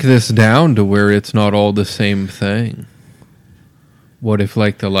break this down to where it's not all the same thing? What if,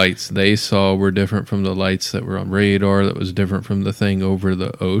 like, the lights they saw were different from the lights that were on radar, that was different from the thing over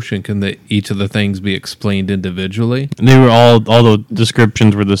the ocean? Can each of the things be explained individually? They were all the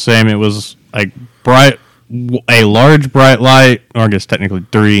descriptions were the same. It was like a large bright light, or I guess technically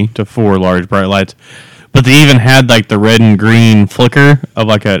 3 to 4 large bright lights. But they even had like the red and green flicker of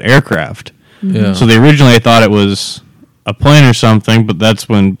like an aircraft. Yeah. So they originally thought it was a plane or something, but that's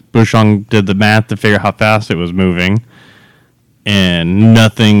when Bouchon did the math to figure out how fast it was moving. And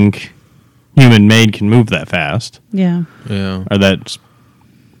nothing human made can move that fast. Yeah. Yeah. Or that's,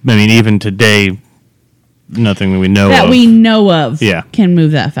 I mean, even today, nothing that we know that of. we know of Yeah. can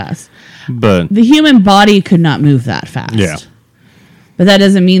move that fast. But The human body could not move that fast. Yeah. But that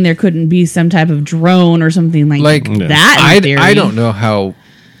doesn't mean there couldn't be some type of drone or something like Yeah. that. In theory. I don't know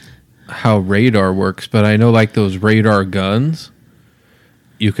how radar works, but I know like those radar guns,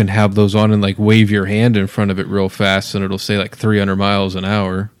 you can have those on and like wave your hand in front of it real fast, and it'll say like 300 miles an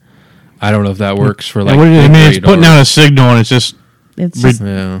hour. I don't know if that works for like. it's big putting radar. out a signal, and it's just It's just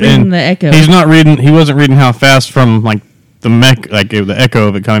Yeah. reading the echo. He's not reading. He wasn't reading how fast from like the echo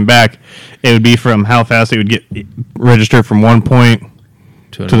of it coming back. It would be from how fast it would get registered from one point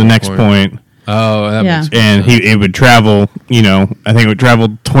to the next point. Oh, that Yeah. makes And sense. it would travel, I think it would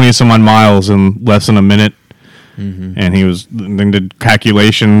travel 20 some odd miles in less than a minute. And he was then did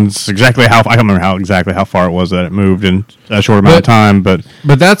calculations exactly I can't remember exactly how far it was that it moved in a short amount of time, but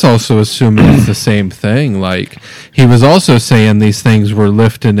that's also assuming it's the same thing. Like he was also saying these things were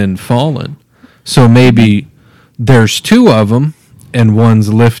lifting and falling, so maybe there's two of them, and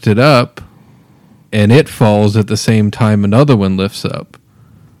one's lifted up, and it falls at the same time another one lifts up.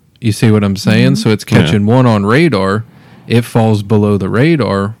 You see what I'm saying? So it's catching one on radar. It falls below the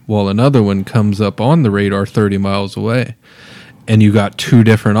radar while another one comes up on the radar 30 miles away. And you got two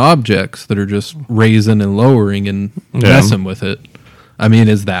different objects that are just raising and lowering and messing with it. I mean,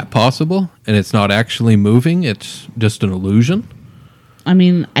 is that possible? And it's not actually moving, it's just an illusion? I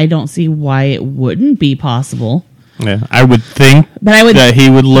mean, I don't see why it wouldn't be possible. yeah, I would think But I would. that he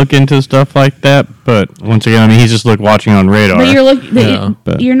would look into stuff like that. But once again, he's just watching on radar. But you're looking.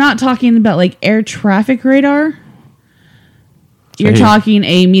 but- You're not talking about like air traffic radar. You're he- talking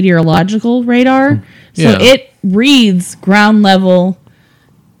a meteorological radar. So Yeah. it reads ground level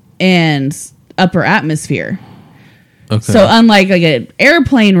and upper atmosphere. Okay. So unlike like an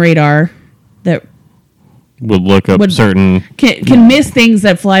airplane radar that would look up would- certain. can miss things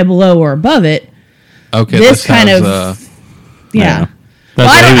that fly below or above it. okay, this kind has, of- Yeah. That's Well,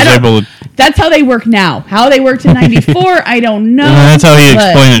 I how he don't- was I don't- able to. That's how they work now. How they worked in '94, I don't know. And that's how he but-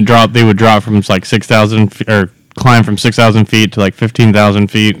 explained it. They would drop from like 6,000 or climb from 6,000 feet to like 15,000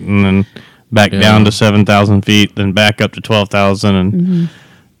 feet, and then back down to 7,000 feet, then back up to 12,000, and Mm-hmm.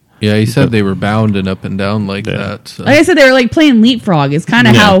 Yeah, he said they were bounding up and down like Yeah. that. So. Like I said, they were like playing leapfrog. It's kind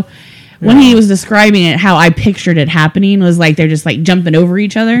of Yeah. how, when he was describing it, how I pictured it happening was like they're just like jumping over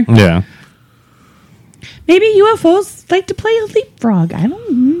each other. yeah. Maybe UFOs like to play leapfrog. I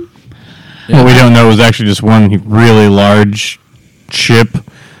don't know. What we don't know is actually just one really large ship,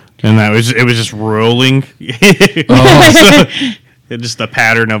 and it was just rolling. So, it's just the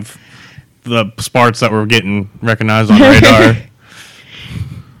pattern of the sparks that were getting recognized on radar.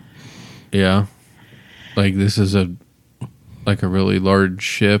 Yeah. Like this is a really large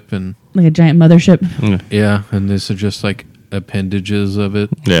ship, and Like a giant mothership. yeah, and this is just like appendages of it.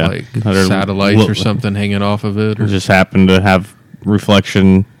 Yeah. Like That are satellites or lo- something hanging off of it. It Or, just happened to have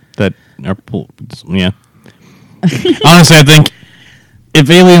reflection that are yeah. Honestly, I think if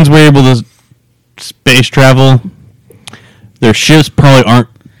aliens were able to space travel, their ships probably aren't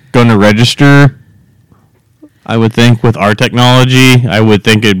going to register. I would think with our technology, I would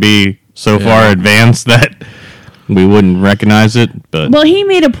think it'd be so far advanced that we wouldn't recognize it. But Well, he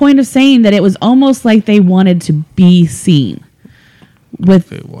made a point of saying that it was almost like they wanted to be seen with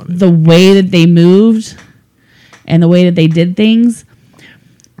They wanted- the way that they moved and the way that they did things.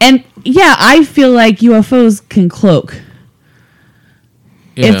 And yeah, I feel like UFOs can cloak.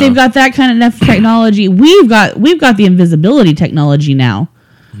 If they've got that kind of enough technology, we've got the invisibility technology now.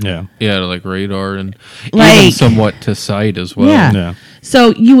 yeah, like radar and even Like- somewhat to sight as well. Yeah. yeah,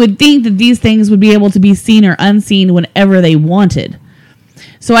 So you would think that these things would be able to be seen or unseen whenever they wanted.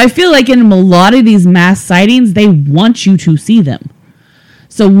 So I feel like in a lot of these mass sightings, they want you to see them.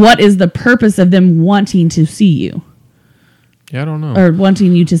 So what is the purpose of them wanting to see you Yeah, I don't know. or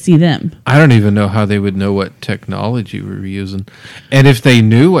wanting you to see them? I don't even know how they would know what technology we were using. And if they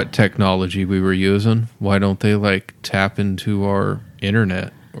knew what technology we were using, why don't they like tap into our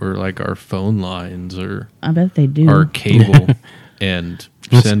internet or like our phone lines or I bet they do. our cable and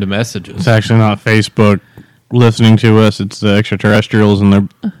send messages? it's actually not Facebook listening to us; it's the extraterrestrials, and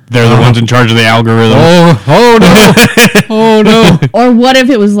they're the ones in charge of the algorithm. Oh no! Oh no! Or what if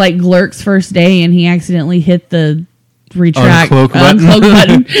it was like Glurk's first day and he accidentally hit the retract Uncloak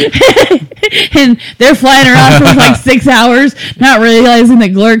button. button. And they're flying around for like 6 hours, not realizing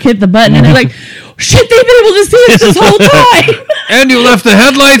that Glurk hit the button, and they're like, shit, they've been able to see us this whole time. And you left the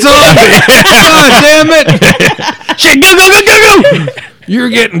headlights on. God damn it! Shit, go, go, go, go, go! You're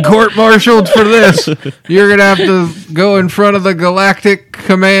getting court-martialed for this. You're gonna have to go in front of the Galactic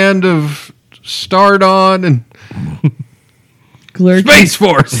Command of Stardon and Glurk, Space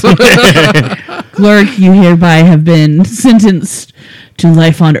Force. Glurk, you hereby have been sentenced to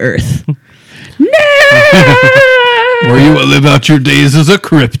life on Earth. No! Where you will live out your days as a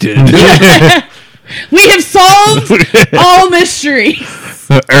cryptid. We have solved all mysteries.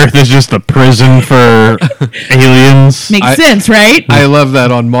 The Earth is just a prison for aliens. Makes sense, right? I love that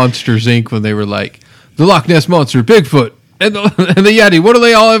on Monsters, Inc. when they were like, the Loch Ness Monster, Bigfoot, and the Yeti, what do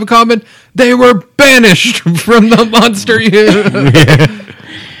they all have in common? They were banished from the monster.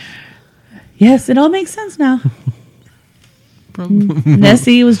 Yes, it all makes sense now.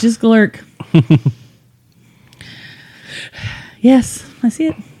 Nessie was just Glurk. Yes, I see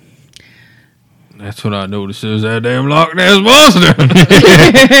it. That's what I noticed. Is that damn Loch Ness Monster.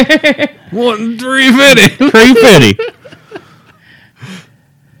 1-350. 350.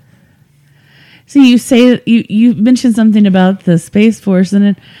 So you say you mentioned something about the Space Force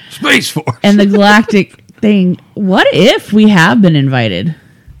and Space Force. and the galactic thing. What if we have been invited?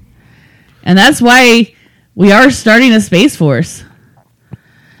 And that's why we are starting a Space Force.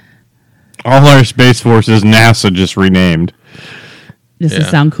 All our Space Force is NASA just renamed. Just to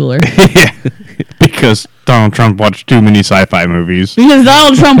sound cooler. Because Donald Trump watched too many sci-fi movies. Because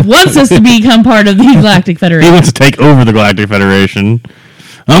Donald Trump wants us to become part of the Galactic He Federation. wants to take over the Galactic Federation.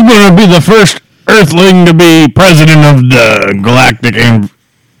 I'm going to be the first Earthling to be president of the Galactic...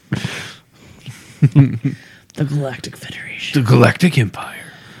 The Galactic Federation. The Galactic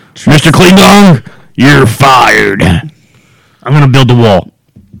Empire. Mr. Klingon, you're fired. I'm going to build a wall.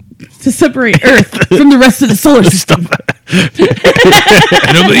 To separate Earth from the rest of the solar system. And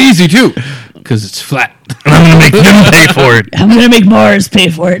it'll be easy, too, because it's flat. I'm going to make them pay for it. I'm going to make Mars pay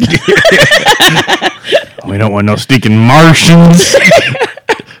for it. We don't want no stinking Martians.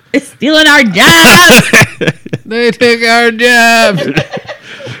 They're stealing our jobs. They take our jobs.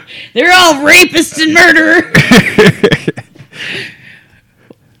 They're all rapists and murderers.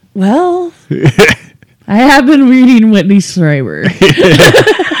 Well, I have been reading Whitney Schreiber.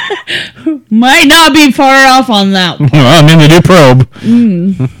 Might not be far off on that one. Well, I'm in the new probe.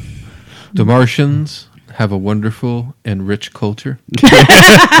 The Martians have a wonderful and rich culture.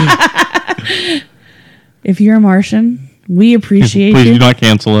 If you're a Martian, we appreciate Please you. do not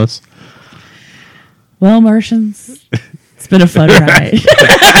cancel us. Well, Martians, it's been a fun ride. Yep.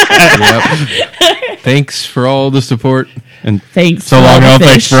 Thanks for all the support. And Thanks. so for all long, the no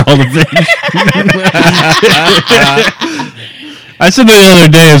thanks fish. for all the fish. I said that the other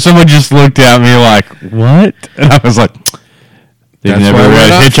day, and someone just looked at me like, "What?" And I was like, "They've That's never why we're read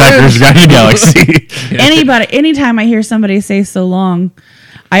not Hitchhiker's friends. Guide to the Galaxy." Anytime I hear somebody say so long,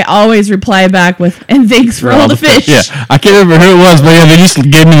 I always reply back with, and thanks for all the fish. Yeah, I can't remember who it was, but yeah, they just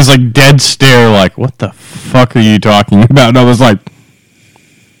gave me this like dead stare, like, "What the fuck are you talking about?" And I was like,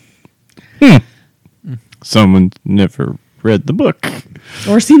 Someone never read the book.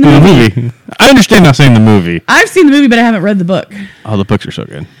 Or seen the The movie. movie. I understand not saying the movie. I've seen the movie, but I haven't read the book. Oh, the books are so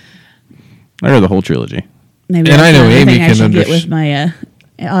good. I read the whole trilogy. Maybe And that's I know another Amy thing I can should get underst- with my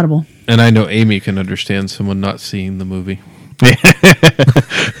Audible. And I know Amy can understand someone not seeing the movie.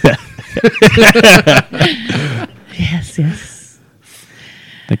 Yes.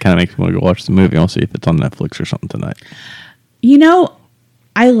 That kind of makes me want to go watch the movie. I'll see if it's on Netflix or something tonight. You know,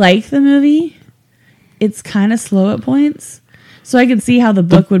 I like the movie. It's kind of slow at points. So I could see how the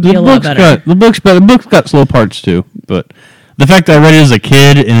book would be a lot better. The book's got slow parts too, but the fact that I read it as a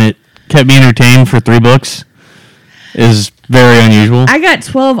kid and it kept me entertained for 3 books is very unusual. I got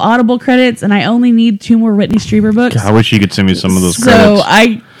 12 Audible credits, and I only need 2 more Whitney Strieber books. I wish you could send me some of those So credits.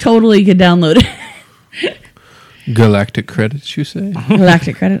 I totally could download it. Galactic credits, you say?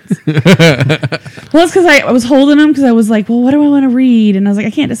 Galactic credits. Well, it's because I was holding them because I was like, well, what do I want to read? And I was like,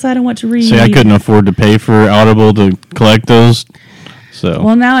 I can't decide on what to read. See, I couldn't afford to pay for Audible to collect those. So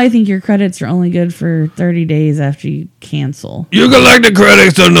Well, now I think your credits are only good for 30 days after you cancel. Your Galactic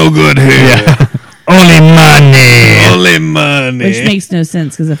credits are no good here. only money. Only money. Which makes no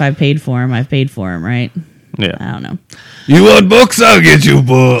sense because if I paid for them, I've paid for them, right? Yeah. I don't know. You want books? I'll get you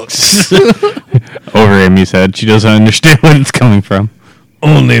books. Over Amy's head. She doesn't understand where it's coming from.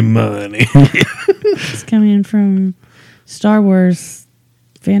 Only money. It's coming from Star Wars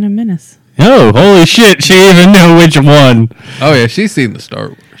Phantom Menace. Oh, holy shit. She even knew which one. Oh, yeah, she's seen the Star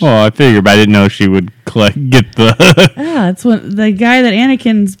Wars. Well, I figured, but I didn't know she would get the... Yeah, it's what the guy that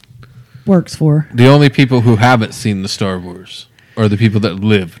Anakin works for. The only people who haven't seen the Star Wars are the people that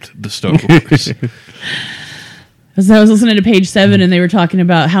lived the Star Wars. Because I was listening to Page 7 and they were talking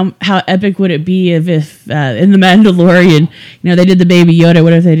about how epic would it be if in The Mandalorian, they did the baby Yoda.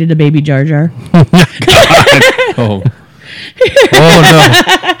 What if they did the baby Jar Jar? Oh. Oh, no.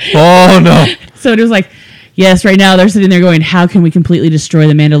 Oh, no. So it was like, Yes, right now they're sitting there going, how can we completely destroy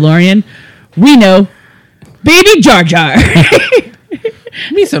the Mandalorian? We know. Baby Jar Jar.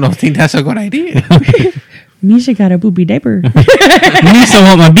 Misa don't think that's a good idea. Misha got a booby diaper. Misa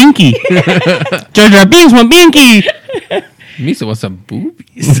want my binky. Jar Jar Binks want binky. Misa wants some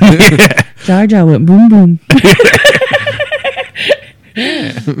boobies. Jar Jar went boom boom.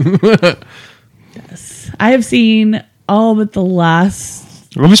 Yes. I have seen all but the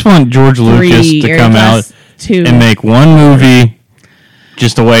last I just want George Lucas three to or come out last two. and make one movie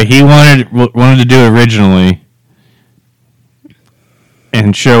just the way he wanted to do originally,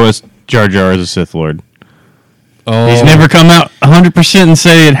 and show us Jar Jar as a Sith Lord. Oh, He's never come out 100% and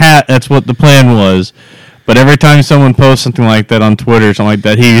say that's what the plan was. But every time someone posts something like that on Twitter or something like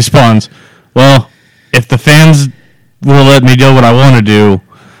that, he responds, well, if the fans will let me do what I want to do,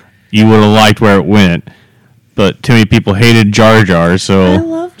 you would have liked where it went. But too many people hated Jar Jar, I so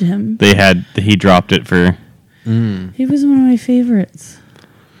loved him. he dropped it for... He was one of my favorites.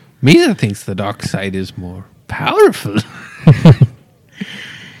 Misa thinks the dark side is more powerful.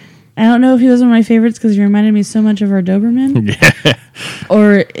 I don't know if he was one of my favorites because he reminded me so much of our Doberman. Yeah.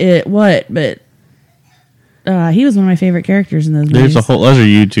 Or but he was one of my favorite characters in those There's movies. there's a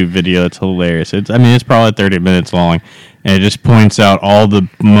YouTube video that's hilarious. It's probably 30 minutes long, and it just points out all the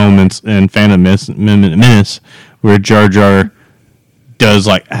moments in Phantom Menace where Jar Jar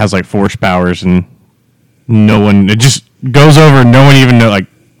has force powers, and it just goes over. No one even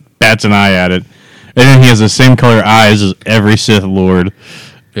bats an eye at it, and then he has the same color eyes as every Sith Lord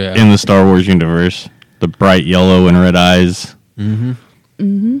in the Star Wars universe. The bright yellow and red eyes.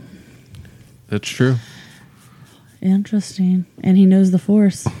 That's true. Interesting. And he knows the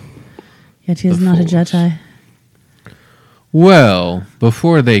Force. Yet he is The not a Force. Jedi. Well,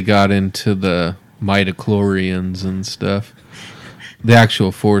 before they got into the midichlorians and stuff, the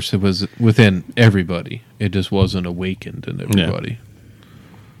actual Force, it was within everybody. It just wasn't awakened in everybody.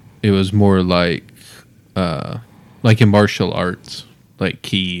 It was more like in martial arts, like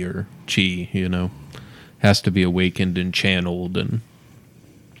ki or chi, has to be awakened and channeled, and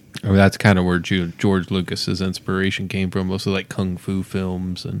that's kind of where George Lucas's inspiration came from. Mostly like kung fu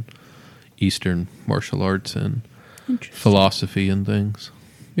films and Eastern martial arts and philosophy and things.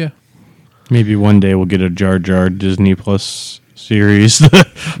 Yeah. Maybe one day we'll get a Jar Jar Disney Plus series.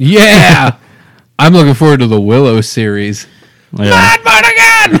 Yeah. I'm looking forward to the Willow series. Yeah.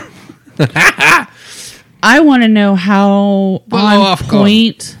 I want to know how Willow on off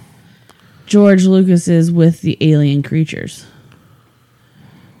point George Lucas is with the alien creatures.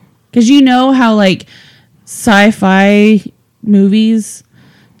 Because you know how sci-fi movies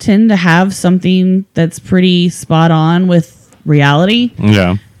tend to have something that's pretty spot on with reality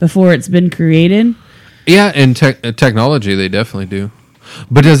Yeah. before it's been created. Yeah, and technology, they definitely do.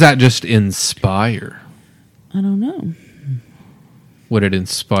 But does that just inspire? I don't know. Would it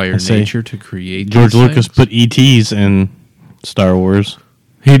inspire I say nature to create George these Lucas things? put ETs in Star Wars.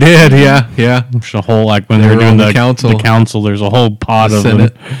 He did, yeah. There's a whole when They they were were doing on the the council. council. There's a whole pod of them.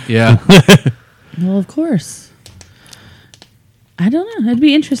 Senate. Yeah. Well, of course. I don't know. It'd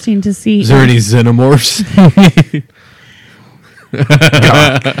be interesting to see. Is there any xenomorphs?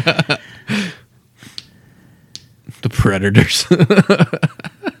 The predators.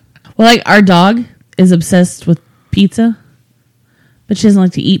 Well, our dog is obsessed with pizza, but she doesn't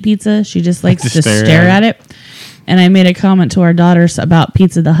like to eat pizza. She just likes to stare at it. And I made a comment to our daughters about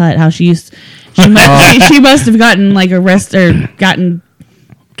Pizza the Hut, how she must have gotten arrested or gotten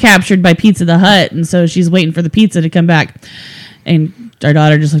captured by Pizza the Hut, and so she's waiting for the pizza to come back. And our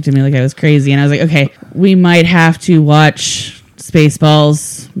daughter just looked at me like I was crazy, and I was like, okay, we might have to watch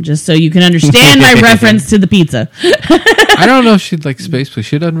Spaceballs just so you can understand my reference to the pizza. I don't know if she'd like space, but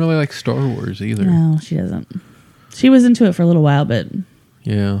she doesn't really like Star Wars either. No, she doesn't. She was into it for a little while, but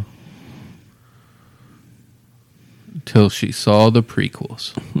Yeah. Until she saw the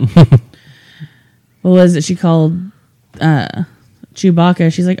prequels. what was it she called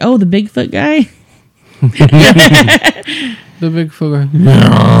Chewbacca? She's like, oh, the Bigfoot guy? The Bigfoot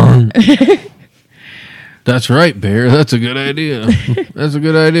guy. That's right, Bear. That's a good idea. That's a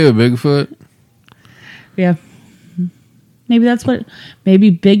good idea, Bigfoot. Yeah. Maybe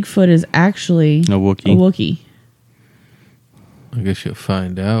Bigfoot is actually A Wookiee. A Wookiee. I guess you'll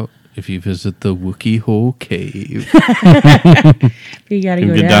find out if you visit the Wookiee Hole Cave. You gotta You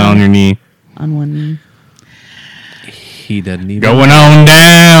go get down down on your knee. on one knee. He doesn't even... Going on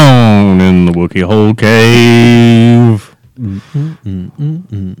down in the Wookiee Hole Cave.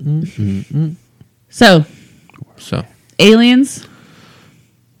 So, So, aliens,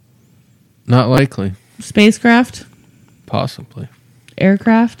 not likely. spacecraft, Possibly.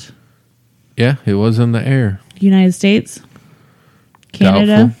 aircraft. Yeah, it was in the air. United States?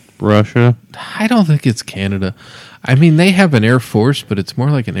 Canada? Doubtful. Russia. I don't think it's Canada. I mean, they have an air force, but it's more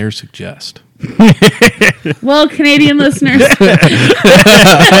like an air suggest. Well, Canadian listeners.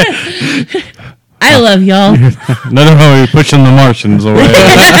 I love y'all. Another one, we're pushing the Martians away.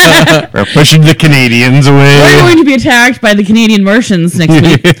 We're pushing the Canadians away. We're going to be attacked by the Canadian Martians next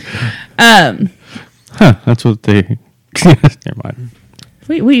week. That's what they... Never mind.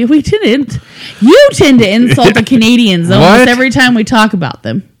 We didn't. You tend to insult the Canadians almost What? every time we talk about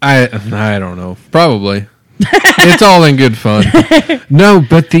them. I don't know. Probably. It's all in good fun. No,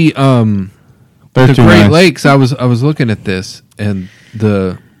 but the They're the too Great nice. Lakes, I was looking at this, and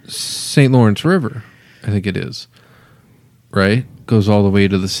the St. Lawrence River, I think it is, right? Goes all the way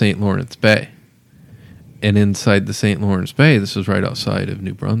to the St. Lawrence Bay. And inside the St. Lawrence Bay, this is right outside of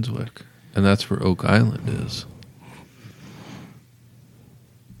New Brunswick. And that's where Oak Island is.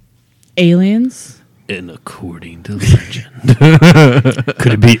 Aliens? And according to legend.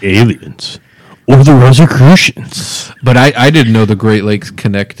 Could it be aliens? Or the Rosicrucians? But I didn't know the Great Lakes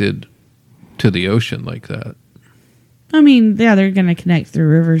connected to the ocean like that. I mean, yeah, they're going to connect through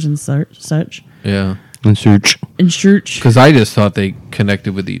rivers and such. Yeah. And search. And church. Because I just thought they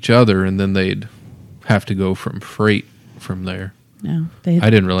connected with each other, and then they'd have to go from freight from there. No, they I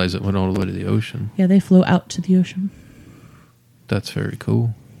didn't realize it went all the way to the ocean. they flow out to the ocean, That's very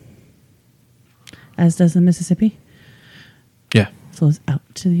cool. as does the Mississippi. Yeah. Flows out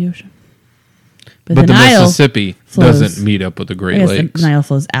to the ocean. But the the Nile Mississippi flows- doesn't meet up with the I Great guess Lakes. the Nile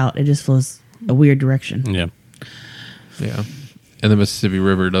flows out. It just flows a weird direction. Yeah. Yeah. And the Mississippi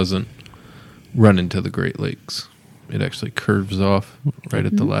River doesn't run into the Great Lakes. It actually curves off right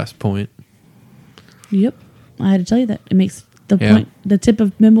at the last point. Yep. I had to tell you that. It makes the Yeah. point, the tip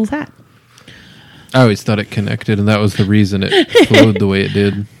of Mimble's hat. I always thought it connected, and that was the reason it flowed the way it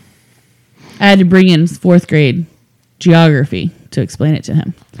did. I had to bring in 4th grade geography to explain it to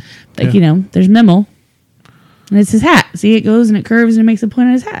him. Like, Yeah. there's Mimble, and it's his hat. See, it goes and it curves and it makes a point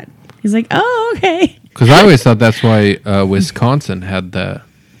on his hat. He's like, oh, okay. Because I always thought that's why Wisconsin had the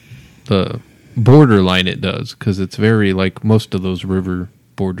border line it does, because it's very like most of those river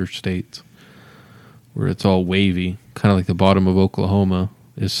border states, where it's all wavy, kind of like the bottom of Oklahoma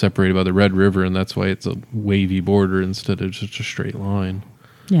is separated by the Red River, and that's why it's a wavy border instead of just a straight line.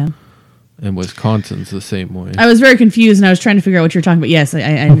 Yeah. And Wisconsin's the same way. I was very confused and I was trying to figure out what you're talking about. Yes, I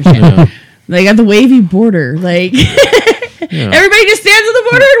understand. Yeah. They got the wavy border. Like, Yeah. everybody just stands on the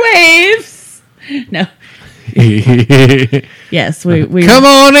border and waves. No. Yes, we Come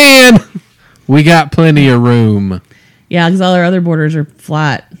on in. We got plenty of room. Yeah, because all our other borders are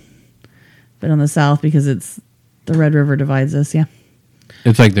flat. But on the south, because it's the Red River divides us, yeah.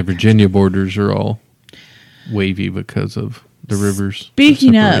 It's like the Virginia borders are all wavy because of the rivers. that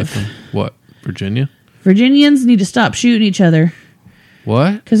Speaking separate of- them. What? Virginia? Virginians need to stop shooting each other.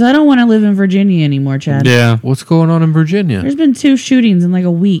 What? Because I don't want to live in Virginia anymore, Chad. Yeah. What's going on in Virginia? There's been 2 shootings in like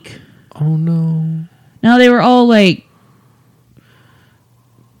a week. Oh no. Now they were all like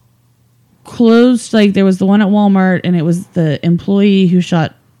closed. Like there was the one at Walmart, and it was the employee who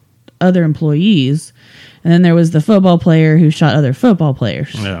shot other employees, and then there was the football player who shot other football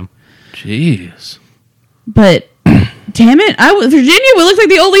players. Yeah. Jeez. But damn it, Virginia would look like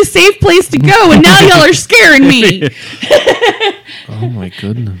the only safe place to go, and now y'all are scaring me. Oh my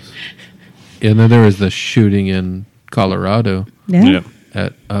goodness. Yeah, and then there was the shooting in Colorado Yeah,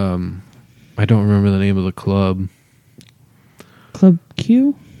 at I don't remember the name of the club. Club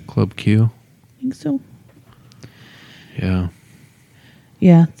Q, Club Q. I think so. Yeah.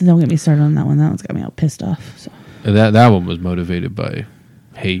 Yeah, don't get me started on that one. That one's got me all pissed off. So, And that one was motivated by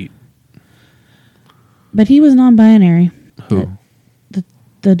hate. but he was non-binary, Who?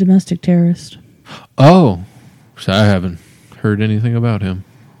 the domestic terrorist. Oh. So I haven't heard anything about him.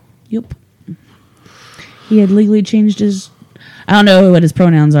 Yep. He had legally changed his... I don't know what his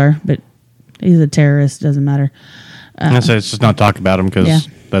pronouns are, but he's a terrorist. Doesn't matter. Let's just not talk about them because Yeah.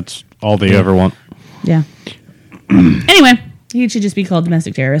 that's all they ever want. Yeah. Anyway, he should just be called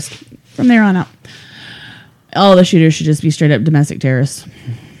domestic terrorist from there on out. All the shooters should just be straight up domestic terrorists.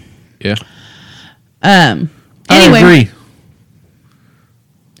 Yeah. Anyway, I agree.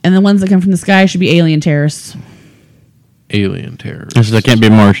 and the ones that come from the sky should be alien terrorists. Alien terrorists. So they can't be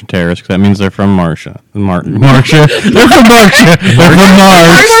Martian terrorists because that means they're from Marcia. Marcia. They're from Marcia. They're from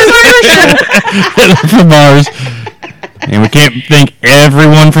Mars. They're from Mars. And we can't think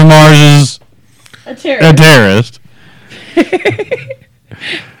everyone from Mars is A a terrorist. terrorist.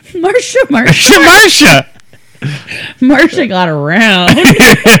 Marsha. Marsha got around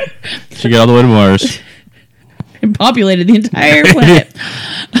She got all the way to Mars. and populated the entire planet.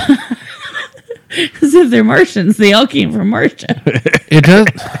 As if they're Martians. They all came from Martia. It does.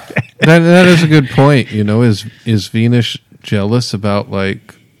 That is a good point. You know, is Venus jealous about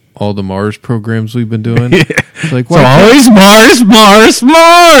like all the Mars programs we've been doing? It's like, It's always Mars.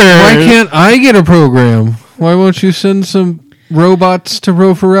 why can't I get a program? Why won't you send some robots to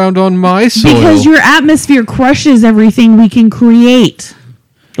rove around on my soil? Because your atmosphere crushes everything we can create.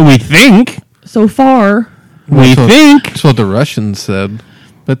 We think. So far. That's what the Russians said,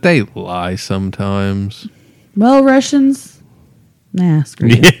 but they lie sometimes. Well, Russians. Nah, screw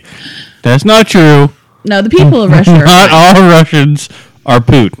you. That's not true. No, the people of Russia are Not fine. all Russians are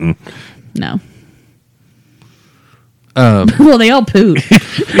Putin. No. Well, they all poop.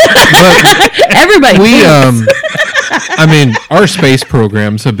 Everybody poops. I mean, our space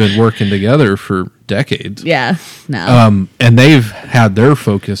programs have been working together for decades. Yeah. No. And they've had their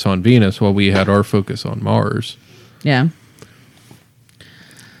focus on Venus while we had our focus on Mars. Yeah.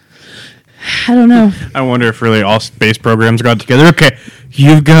 I don't know. I wonder if really all space programs got together. Okay,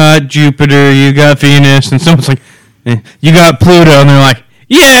 you've got Jupiter, you got Venus, and someone's like, you got Pluto, and they're like,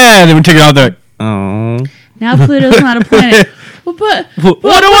 yeah, and then we take it out there. Oh. Now Pluto's not a planet. Well, but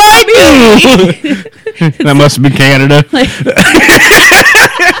What do I do? That must have been Canada. like,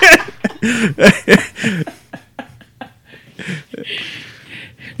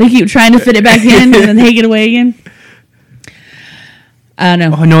 they keep trying to fit it back in and then take it away again. I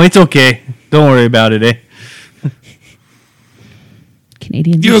don't know. Oh, no, it's okay. Don't worry about it, eh?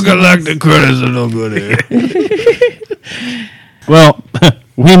 Canadians. You are got so like nice. the credits and no good here. Well,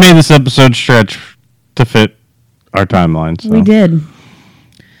 we made this episode stretch to fit our timeline. So. We did.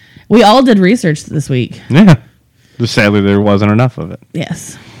 We all did research this week. Yeah. Just sadly, there wasn't enough of it.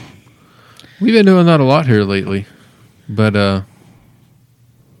 Yes. We've been doing that a lot here lately, but I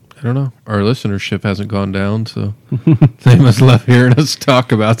don't know. Our listenership hasn't gone down, so they must love hearing us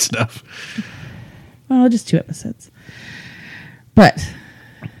talk about stuff. Well, just 2 episodes. But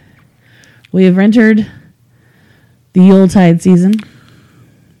we have entered the Yuletide season.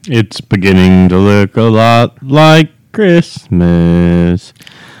 It's beginning to look a lot like Christmas.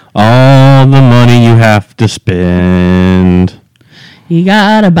 All the money you have to spend. You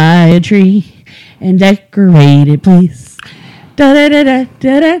gotta buy a tree and decorate it, please. Da da da da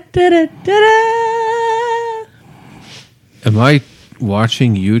da da da da da. Am I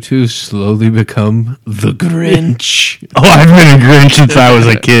watching you two slowly become the Grinch? Oh, I've been a Grinch since I was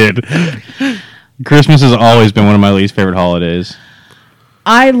a kid. Christmas has always been one of my least favorite holidays.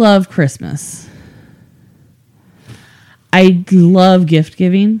 I love Christmas. I love gift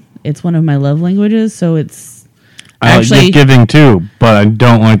giving. It's one of my love languages, so it's I actually like gift giving too, but I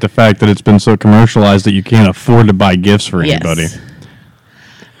don't like the fact that it's been so commercialized that you can't afford to buy gifts for anybody.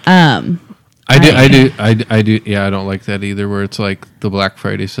 yes. I do. Yeah, I don't like that either. Where it's like the Black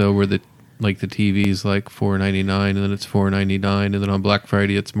Friday sale, where the TV's like $4.99, and then it's $4.99, and then on Black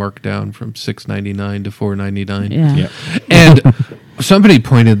Friday it's marked down from $6.99 to $4.99. Yeah. Yeah. And somebody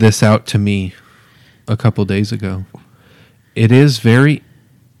pointed this out to me a couple days ago. It is very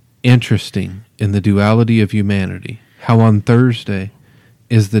interesting in the duality of humanity how on Thursday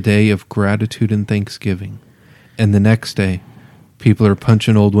is the day of gratitude and thanksgiving, and the next day people are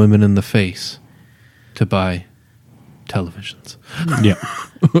punching old women in the face to buy televisions. Yeah.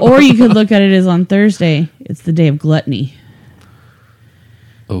 Or you could look at it as on Thursday, it's the day of gluttony.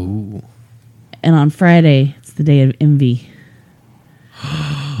 Oh. And on Friday, it's the day of envy.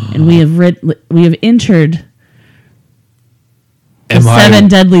 And we have entered the 7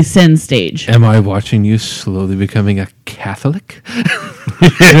 deadly sin stage. Am I watching you slowly becoming a Catholic?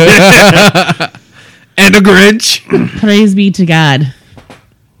 And a Grinch? Praise be to God.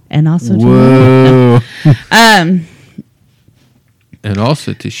 And also to Whoa. And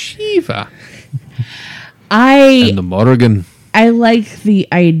also to Shiva. I And the Morrigan. I like the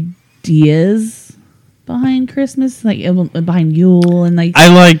ideas behind Christmas, like behind Yule and like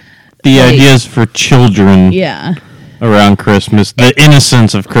I like the Like- ideas for children yeah. around Christmas, the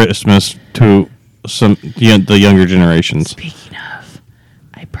innocence of Christmas to the younger generations. Speaking of,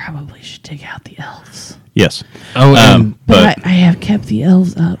 I probably should take out the elves. Yes. Oh, But I have kept the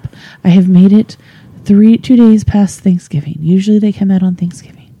elves up. I have made it 2 days past Thanksgiving. Usually they come out on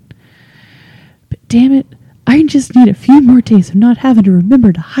Thanksgiving. But damn it, I just need a few more days of not having to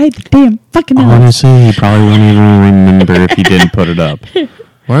remember to hide the damn fucking elves. Honestly, you probably won't even remember if you didn't put it up.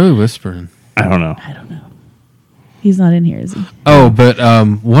 why are we whispering? I don't know. I don't know. He's not in here, is he? Oh, but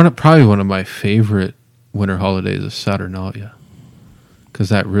probably one of my favorite winter holidays is Saturnalia, because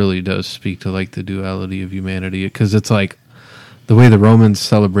that really does speak to like the duality of humanity. Because it's like the way the Romans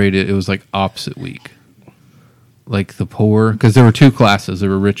celebrated it was like opposite week, like the poor, because there were 2 classes: there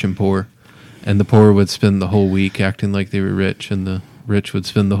were rich and poor, And the poor would spend the whole week acting like they were rich, and the rich would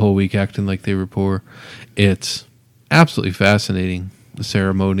spend the whole week acting like they were poor. It's absolutely fascinating, the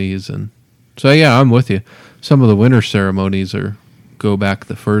ceremonies. And so, yeah, I'm with you. Some of the winter ceremonies go back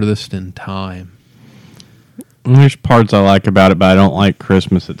the furthest in time. There's parts I like about it, but I don't like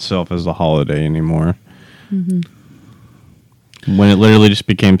Christmas itself as a holiday anymore. Mm-hmm. When it literally just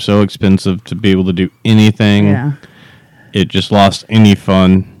became so expensive to be able to do anything, Yeah. it just lost any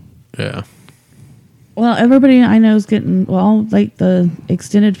fun. Yeah. Well, everybody I know is getting, well, like the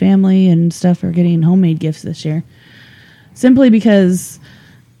extended family and stuff are getting homemade gifts this year. Simply because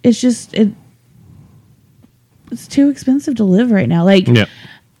it's just, it's too expensive to live right now. Like, Yep.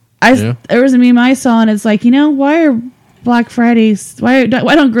 There was a meme I saw, and it's like, why are Black Fridays, why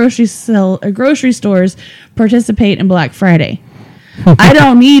don't grocery stores participate in Black Friday? I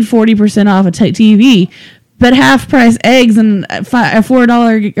don't need 40% off a TV, but half price eggs and a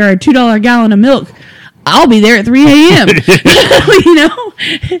 $4 or a $2 gallon of milk. I'll be there at 3 a.m.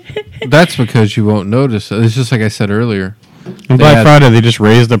 That's because you won't notice. It's just like I said earlier. On Black Friday, they just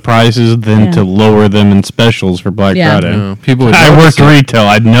raise the prices then to lower them in specials for Black Friday. No, people would I worked retail.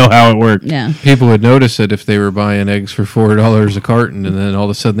 I know how it worked. Yeah. People would notice it if they were buying eggs for $4 a carton, and then all of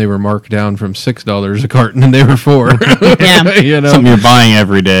a sudden they were marked down from $6 a carton, and they were $4. Yeah. Something you're buying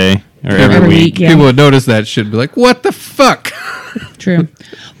every day or every week. Yeah. People would notice that shit and be like, what the fuck? True.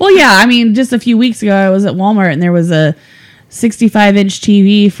 Well, yeah, I mean, just a few weeks ago, I was at Walmart, and there was a 65-inch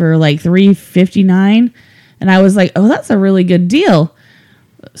TV for like $359. And I was like, oh, that's a really good deal.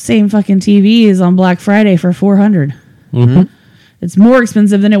 Same fucking TV is on Black Friday for $400. Mm-hmm. It's more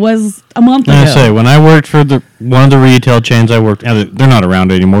expensive than it was a month ago. I say, when I worked for one of the retail chains I worked, they're not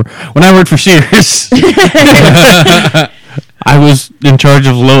around anymore. When I worked for Sears, I was in charge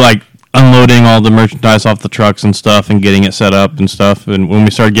of unloading all the merchandise off the trucks and stuff and getting it set up and stuff. And when we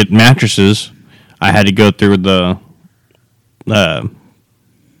started getting mattresses, I had to go through the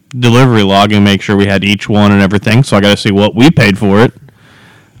delivery log and make sure we had each one and everything. So I got to see what we paid for it,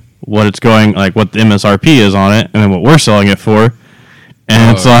 what it's going, like what the MSRP is on it, and then what we're selling it for.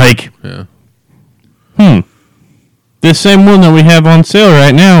 And it's like, this same one that we have on sale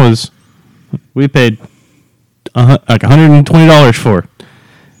right now is we paid like $120 for.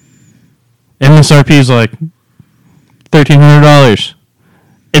 MSRP is like $1,300.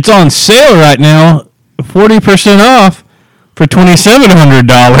 It's on sale right now, 40% off. For $2,700,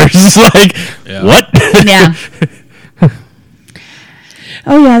 it's like what? Yeah.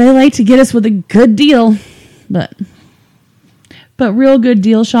 Oh yeah, they like to get us with a good deal, but real good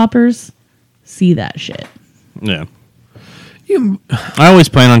deal shoppers see that shit. Yeah. I always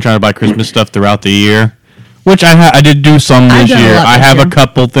plan on trying to buy Christmas stuff throughout the year, which I did do some this year. I have a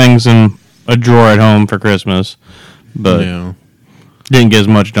couple things in a drawer at home for Christmas, but didn't get as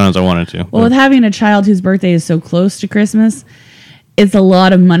much done as I wanted to. Well, with having a child whose birthday is so close to Christmas, it's a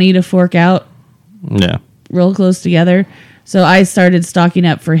lot of money to fork out. Yeah. Real close together. So I started stocking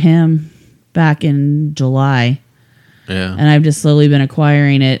up for him back in July. Yeah. And I've just slowly been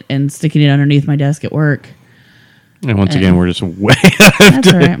acquiring it and sticking it underneath my desk at work. And once again, we're just way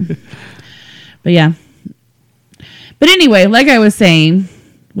That's all right. But yeah. But anyway, like I was saying,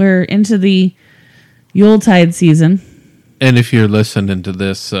 we're into the Yuletide season. And if you're listening to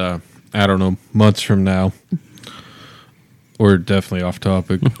this, I don't know, months from now, we're definitely off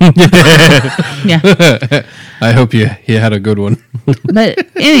topic. Yeah. I hope you had a good one. But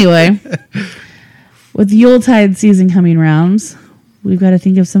anyway, with Yuletide season coming around, we've got to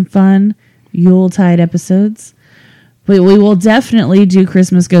think of some fun Yuletide episodes. We will definitely do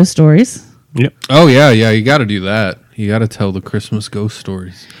Christmas ghost stories. Yep. Oh, yeah, you got to do that. You got to tell the Christmas ghost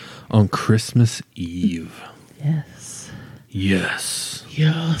stories on Christmas Eve. Yes. Yes.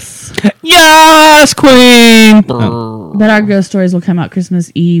 Yes. Yes, Queen! But our ghost stories will come out Christmas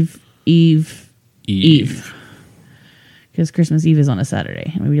Eve. Because Christmas Eve is on a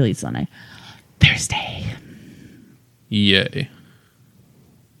Saturday, and we release on a Thursday. Yay.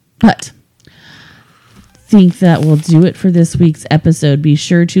 But think that will do it for this week's episode. Be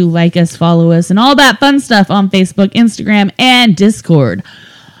sure to like us, follow us, and all that fun stuff on Facebook, Instagram, and Discord.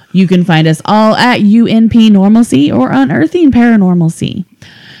 You can find us all at UNP Normalcy or Unearthing Paranormalcy.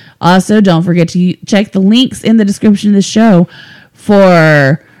 Also, don't forget to check the links in the description of the show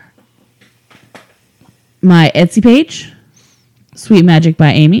for my Etsy page, Sweet Magic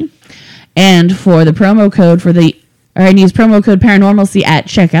by Amy, and for the promo code and use promo code Paranormalcy at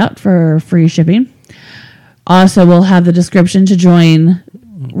checkout for free shipping. Also, we'll have the description to join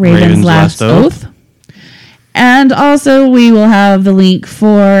Raven's Last Oath. And also, we will have the link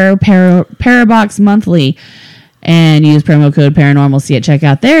for Parabox Monthly. and use promo code ParanormalC at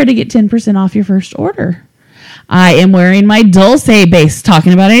checkout there to get 10% off your first order. I am wearing my Dulce base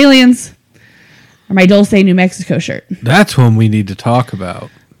talking about aliens, or my Dulce New Mexico shirt. That's one we need to talk about.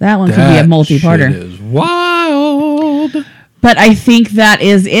 That one could be a multi-parter. Shit is wild. But I think that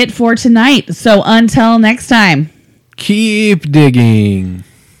is it for tonight. So until next time, Keep digging.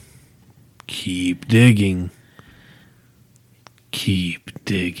 Keep digging. Keep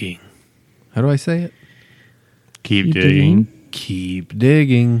digging. How do I say it? Keep digging. Keep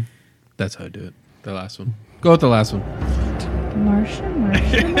digging. That's how I do it. The last one. Go with the last one. Marcia.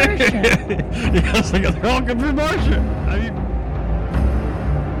 Yes, they're all good for Marcia.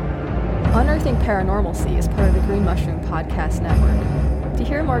 Unearthing Paranormalcy is part of the Green Mushroom Podcast Network. To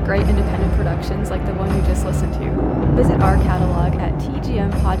hear more great independent productions like the one you just listened to, visit our catalog at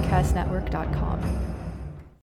tgmpodcastnetwork.com.